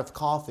fresh pot of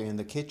coffee in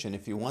the kitchen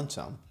if you want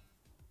some.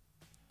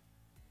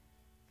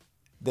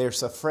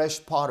 There's a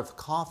fresh pot of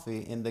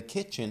coffee in the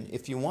kitchen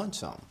if you want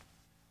some.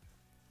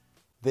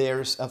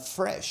 There's a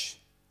fresh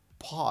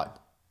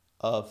pot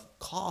of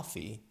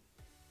coffee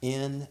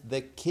in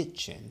the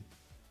kitchen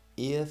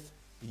if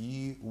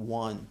you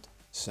want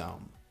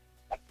some.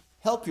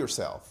 Help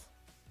yourself.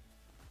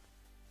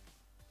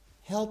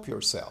 Help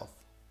yourself.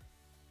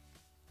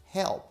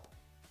 Help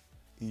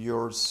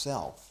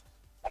yourself.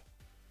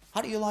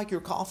 How do you like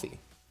your coffee?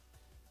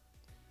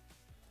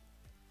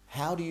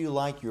 How do you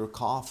like your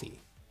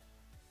coffee?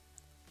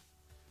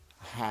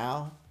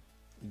 How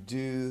do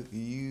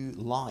you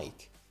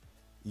like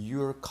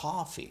your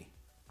coffee?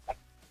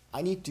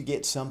 I need to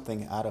get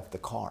something out of the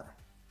car.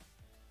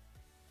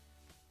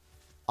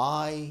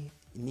 I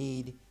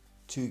need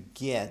to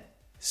get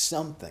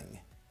something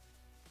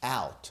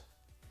out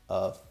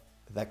of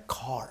the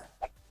car.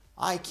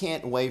 I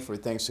can't wait for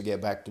things to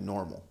get back to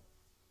normal.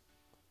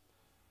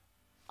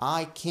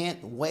 I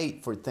can't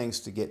wait for things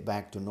to get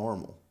back to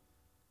normal.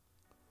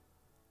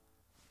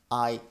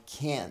 I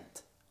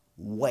can't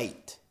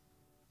wait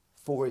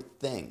for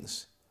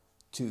things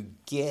to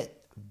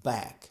get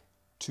back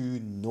to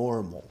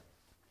normal.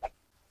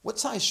 What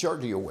size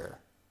shirt do you wear?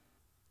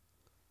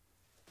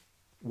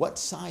 What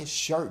size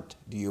shirt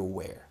do you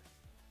wear?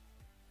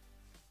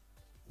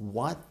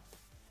 What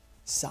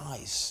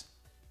size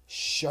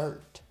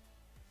shirt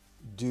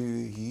do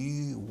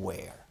you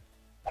wear?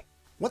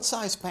 What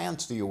size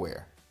pants do you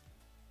wear?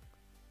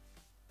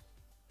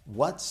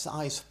 What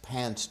size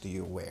pants do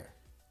you wear?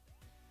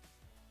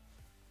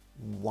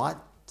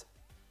 What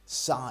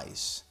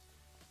size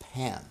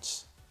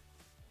pants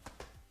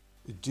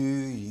do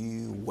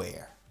you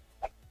wear?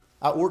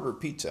 I ordered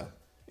pizza.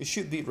 It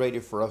should be ready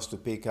for us to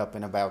pick up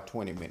in about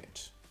 20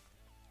 minutes.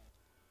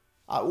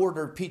 I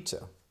ordered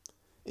pizza.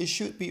 It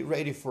should be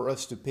ready for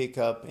us to pick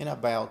up in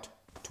about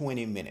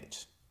 20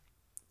 minutes.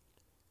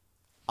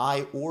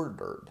 I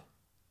ordered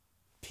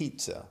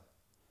pizza.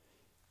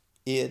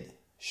 It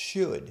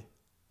should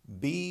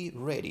be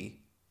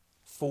ready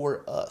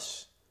for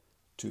us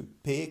to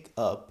pick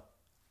up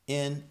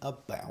in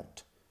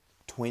about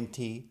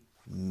 20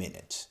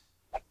 minutes.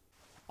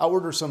 I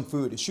order some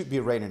food. It should be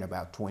ready in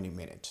about 20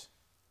 minutes.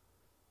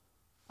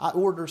 I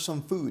order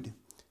some food.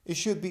 It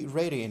should be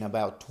ready in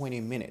about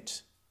 20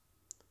 minutes.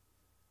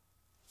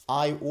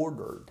 I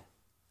ordered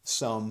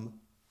some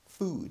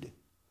food.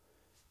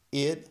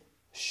 It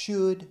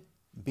should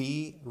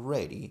be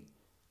ready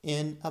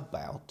in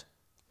about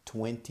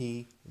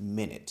 20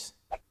 minutes.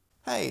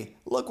 Hey,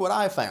 look what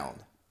I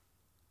found.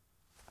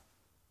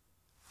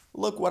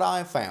 Look what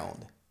I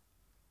found.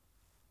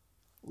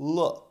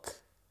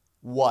 Look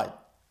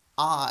what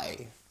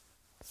I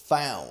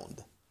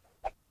found.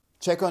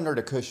 Check under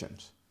the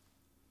cushions.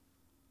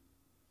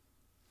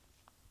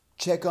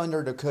 Check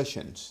under the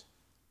cushions.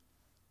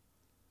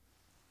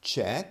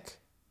 Check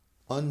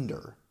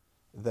under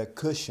the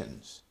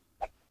cushions.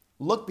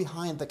 Look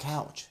behind the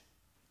couch.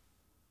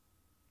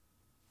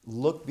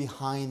 Look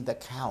behind the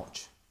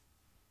couch.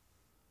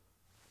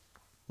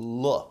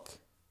 Look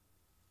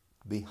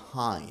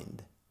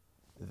behind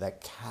the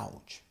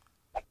couch.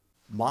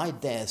 My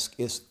desk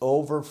is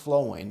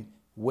overflowing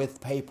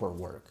with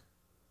paperwork.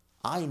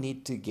 I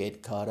need to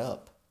get caught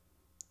up.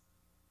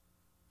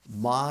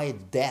 My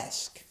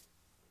desk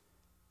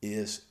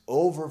is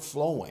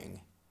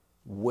overflowing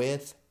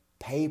with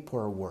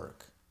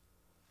paperwork.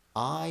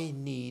 I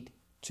need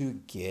to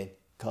get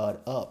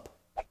caught up.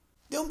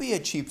 Don't be a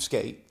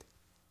cheapskate.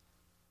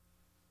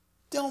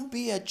 Don't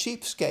be a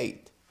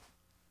cheapskate.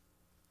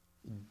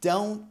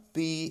 Don't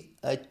be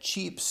a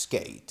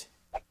cheapskate.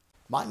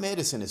 My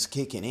medicine is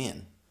kicking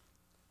in.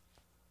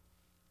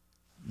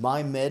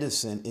 My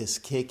medicine is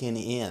kicking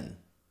in.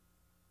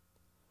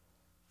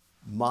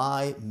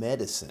 My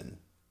medicine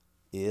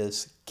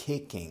is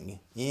kicking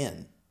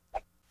in.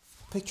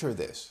 Picture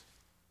this.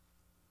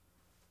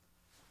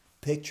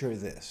 Picture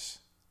this.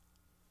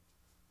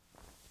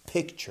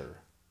 Picture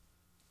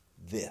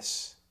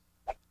this.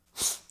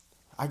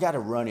 I got a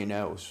runny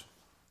nose.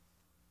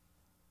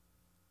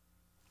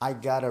 I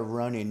got a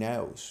runny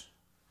nose.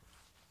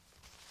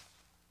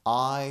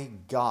 I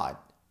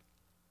got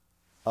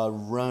a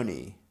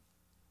runny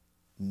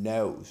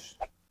nose.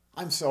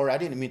 I'm sorry, I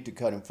didn't mean to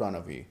cut in front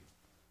of you.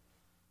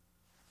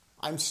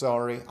 I'm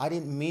sorry, I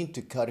didn't mean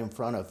to cut in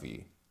front of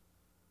you.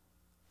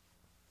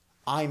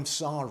 I'm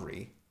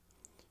sorry,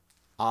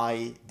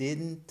 I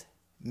didn't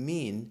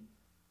mean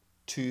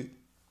to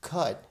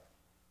cut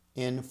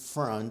in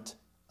front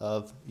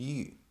of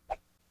you.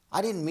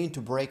 I didn't mean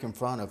to break in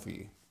front of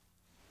you.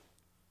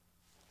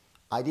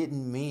 I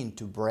didn't mean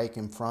to break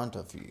in front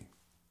of you.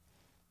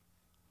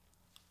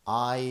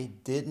 I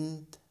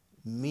didn't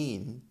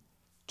mean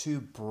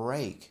to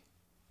break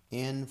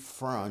in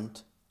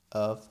front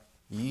of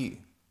you.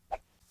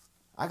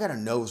 I got a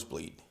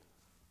nosebleed.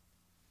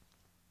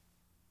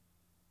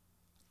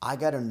 I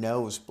got a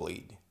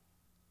nosebleed.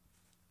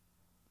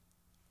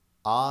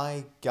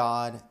 I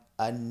got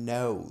a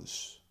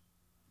nosebleed.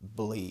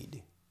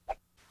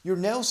 Your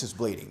nose is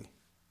bleeding.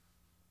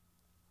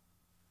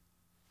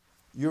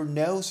 Your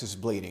nose is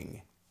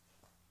bleeding.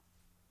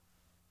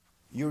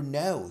 Your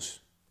nose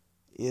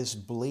is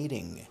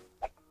bleeding.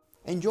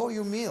 Enjoy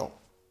your meal.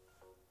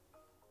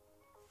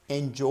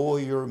 Enjoy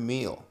your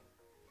meal.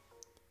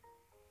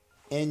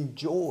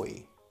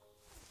 Enjoy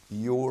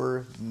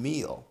your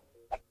meal.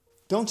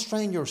 Don't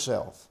strain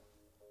yourself.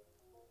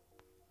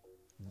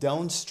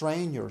 Don't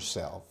strain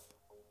yourself.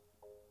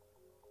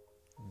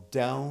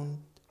 Don't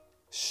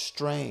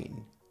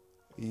strain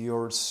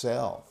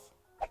yourself.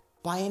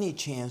 By any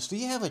chance, do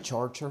you have a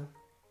charger?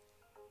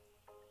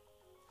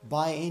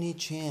 By any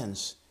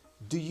chance,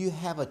 do you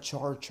have a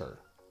charger?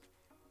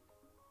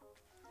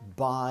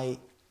 By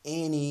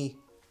any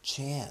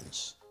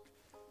chance,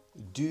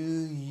 do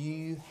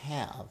you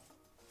have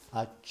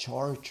a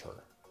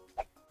charger?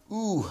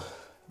 Ooh,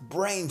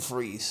 brain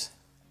freeze.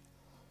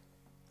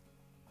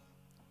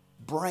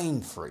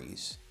 Brain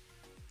freeze.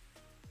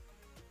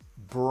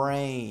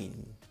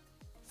 Brain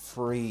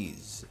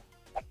freeze.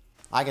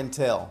 I can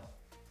tell.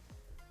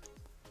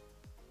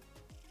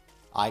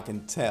 I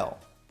can tell.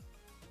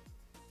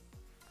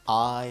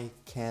 I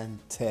can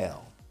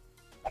tell.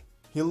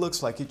 He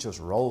looks like he just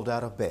rolled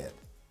out of bed.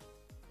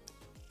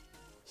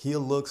 He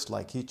looks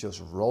like he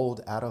just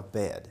rolled out of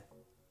bed.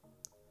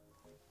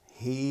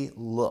 He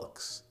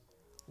looks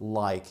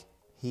like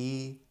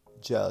he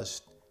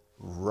just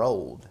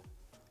rolled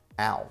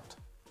out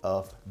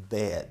of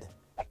bed.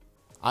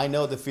 I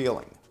know the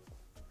feeling.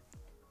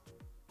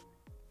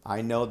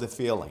 I know the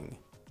feeling.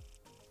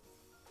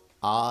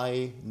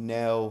 I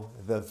know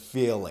the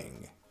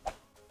feeling.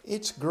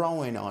 It's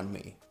growing on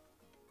me.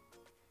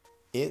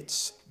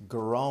 It's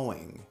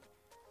growing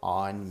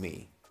on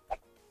me.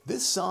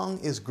 This song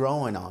is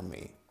growing on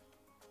me.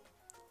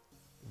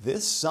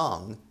 This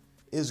song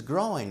is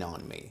growing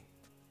on me.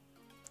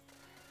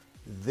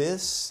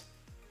 This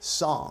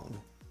song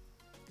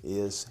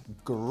is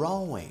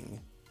growing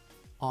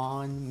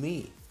on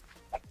me.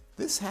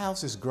 This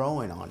house is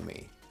growing on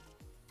me.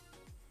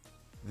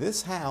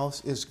 This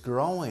house is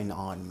growing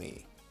on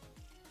me.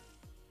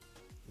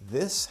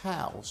 This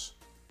house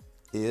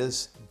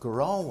is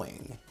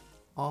growing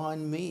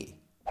on me.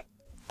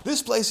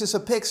 This place is a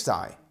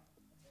pigsty.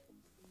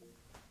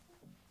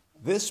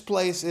 This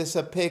place is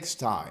a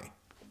pigsty.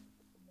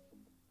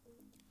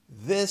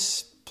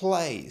 This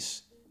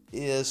place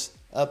is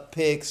a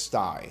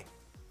pigsty.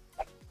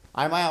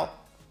 I'm out.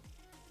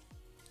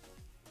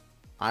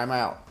 I'm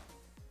out.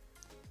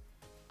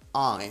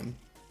 I'm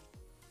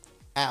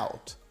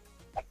out.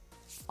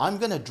 I'm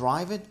gonna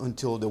drive it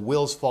until the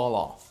wheels fall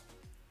off.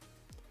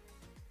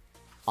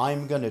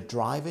 I'm gonna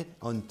drive it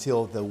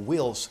until the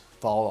wheels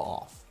fall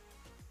off.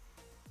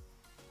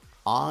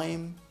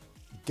 I'm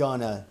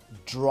gonna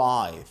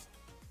drive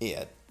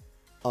it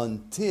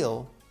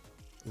until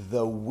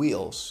the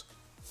wheels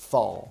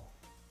fall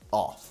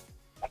off.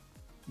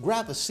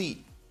 Grab a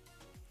seat.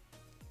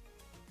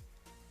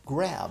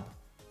 Grab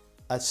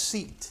a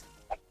seat.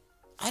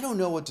 I don't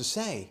know what to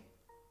say.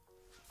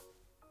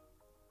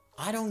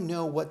 I don't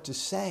know what to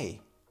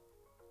say.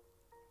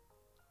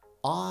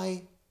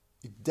 I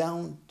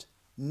don't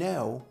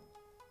know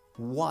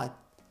what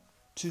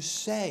to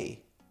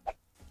say.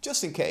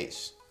 Just in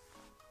case.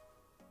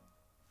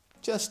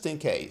 Just in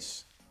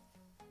case.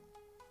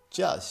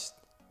 Just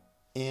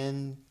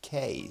in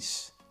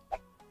case.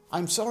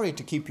 I'm sorry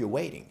to keep you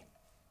waiting.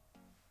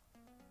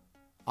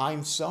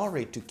 I'm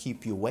sorry to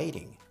keep you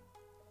waiting.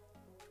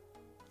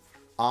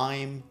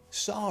 I'm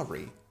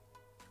sorry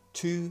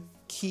to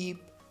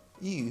keep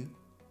you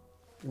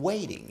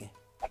waiting.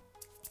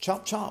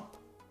 Chop, chop.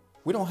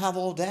 We don't have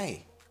all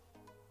day.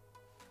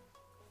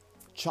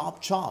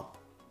 Chop, chop.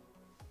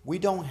 We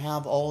don't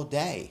have all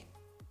day.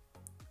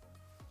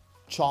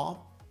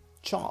 Chop,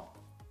 chop.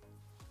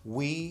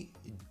 We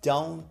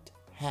don't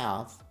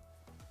have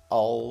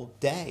all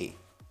day.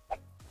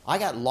 I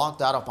got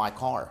locked out of my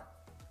car.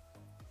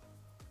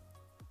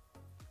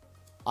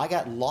 I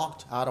got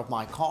locked out of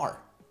my car.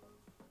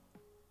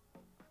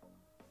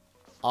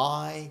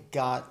 I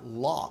got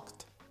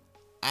locked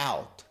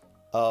out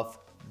of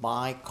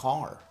my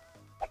car.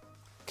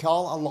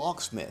 Call a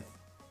locksmith.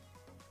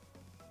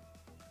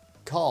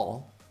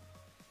 Call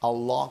a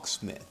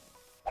locksmith.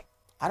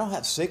 I don't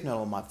have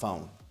signal on my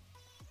phone.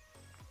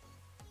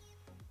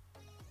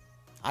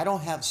 I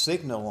don't have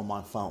signal on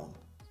my phone.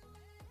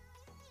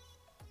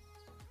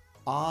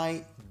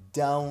 I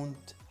don't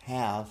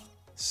have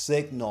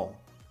signal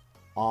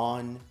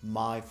on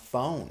my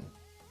phone.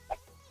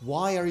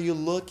 Why are you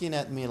looking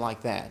at me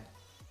like that?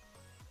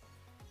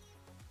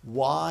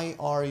 Why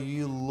are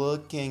you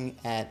looking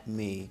at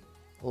me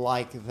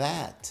like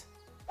that?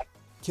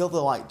 Kill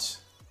the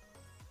lights.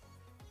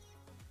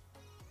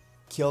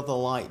 Kill the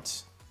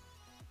lights.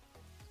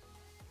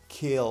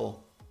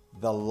 Kill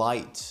the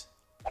lights.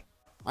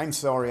 I'm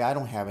sorry, I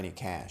don't have any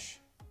cash.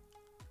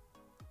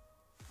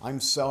 I'm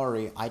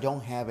sorry, I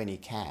don't have any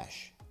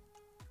cash.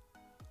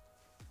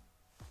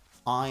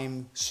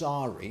 I'm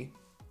sorry,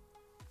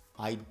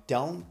 I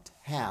don't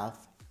have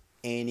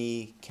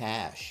any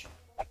cash.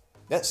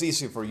 That's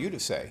easy for you to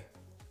say.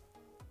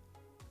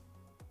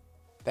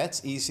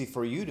 That's easy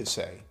for you to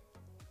say.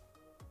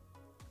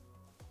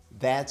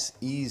 That's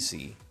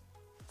easy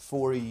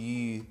for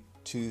you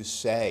to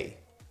say.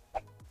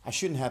 I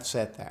shouldn't have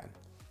said that.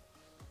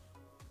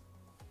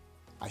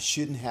 I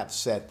shouldn't have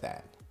said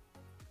that.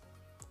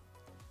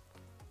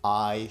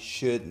 I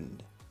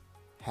shouldn't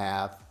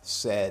have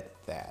said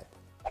that.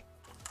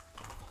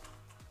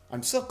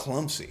 I'm so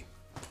clumsy.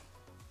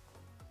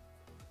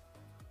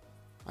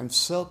 I'm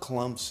so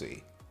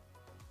clumsy.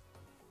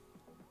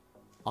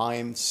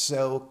 I'm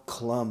so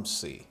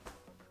clumsy.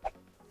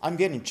 I'm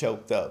getting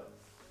choked up.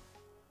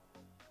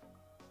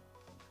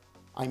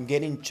 I'm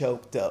getting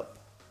choked up.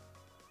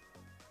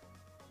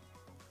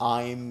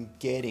 I'm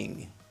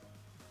getting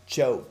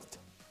choked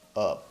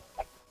up.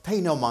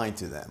 Pay no mind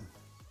to them.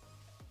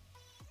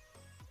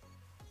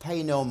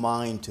 Pay no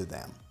mind to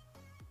them.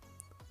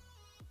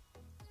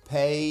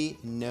 Pay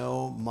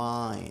no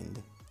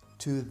mind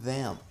to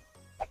them.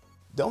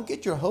 Don't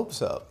get your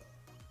hopes up.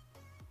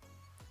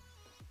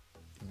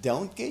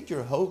 Don't get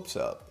your hopes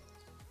up.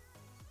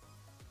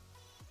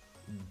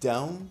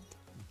 Don't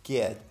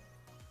get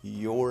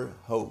your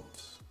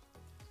hopes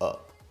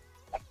up.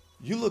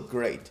 You look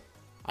great.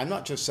 I'm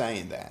not just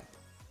saying that.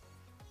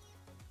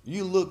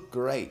 You look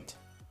great.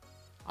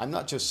 I'm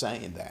not just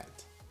saying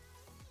that.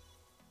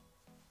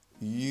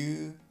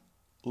 You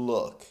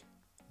look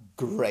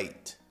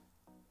great.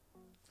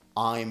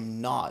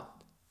 I'm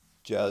not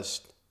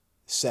just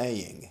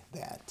saying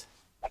that.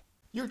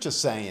 You're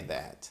just saying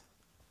that.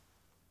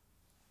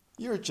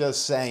 You're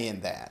just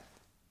saying that.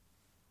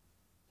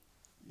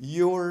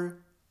 You're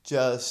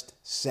just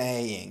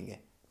saying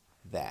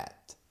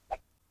that.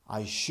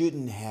 I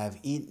shouldn't have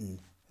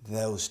eaten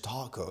those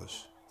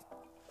tacos.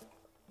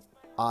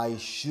 I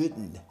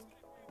shouldn't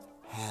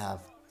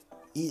have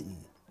eaten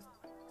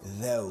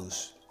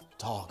those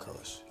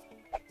tacos.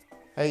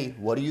 Hey,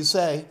 what do you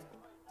say?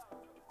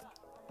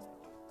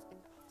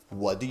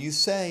 What do you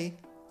say?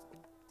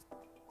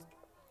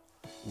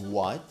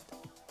 What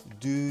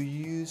do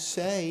you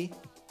say?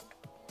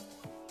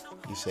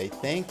 You say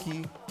thank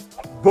you.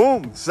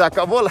 ¡Boom! Se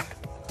acabó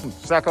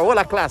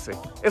la clase.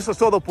 Eso es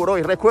todo por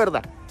hoy.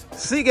 Recuerda,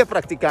 sigue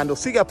practicando,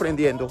 sigue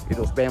aprendiendo y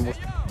nos vemos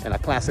en la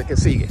clase que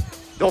sigue.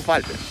 No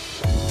falten.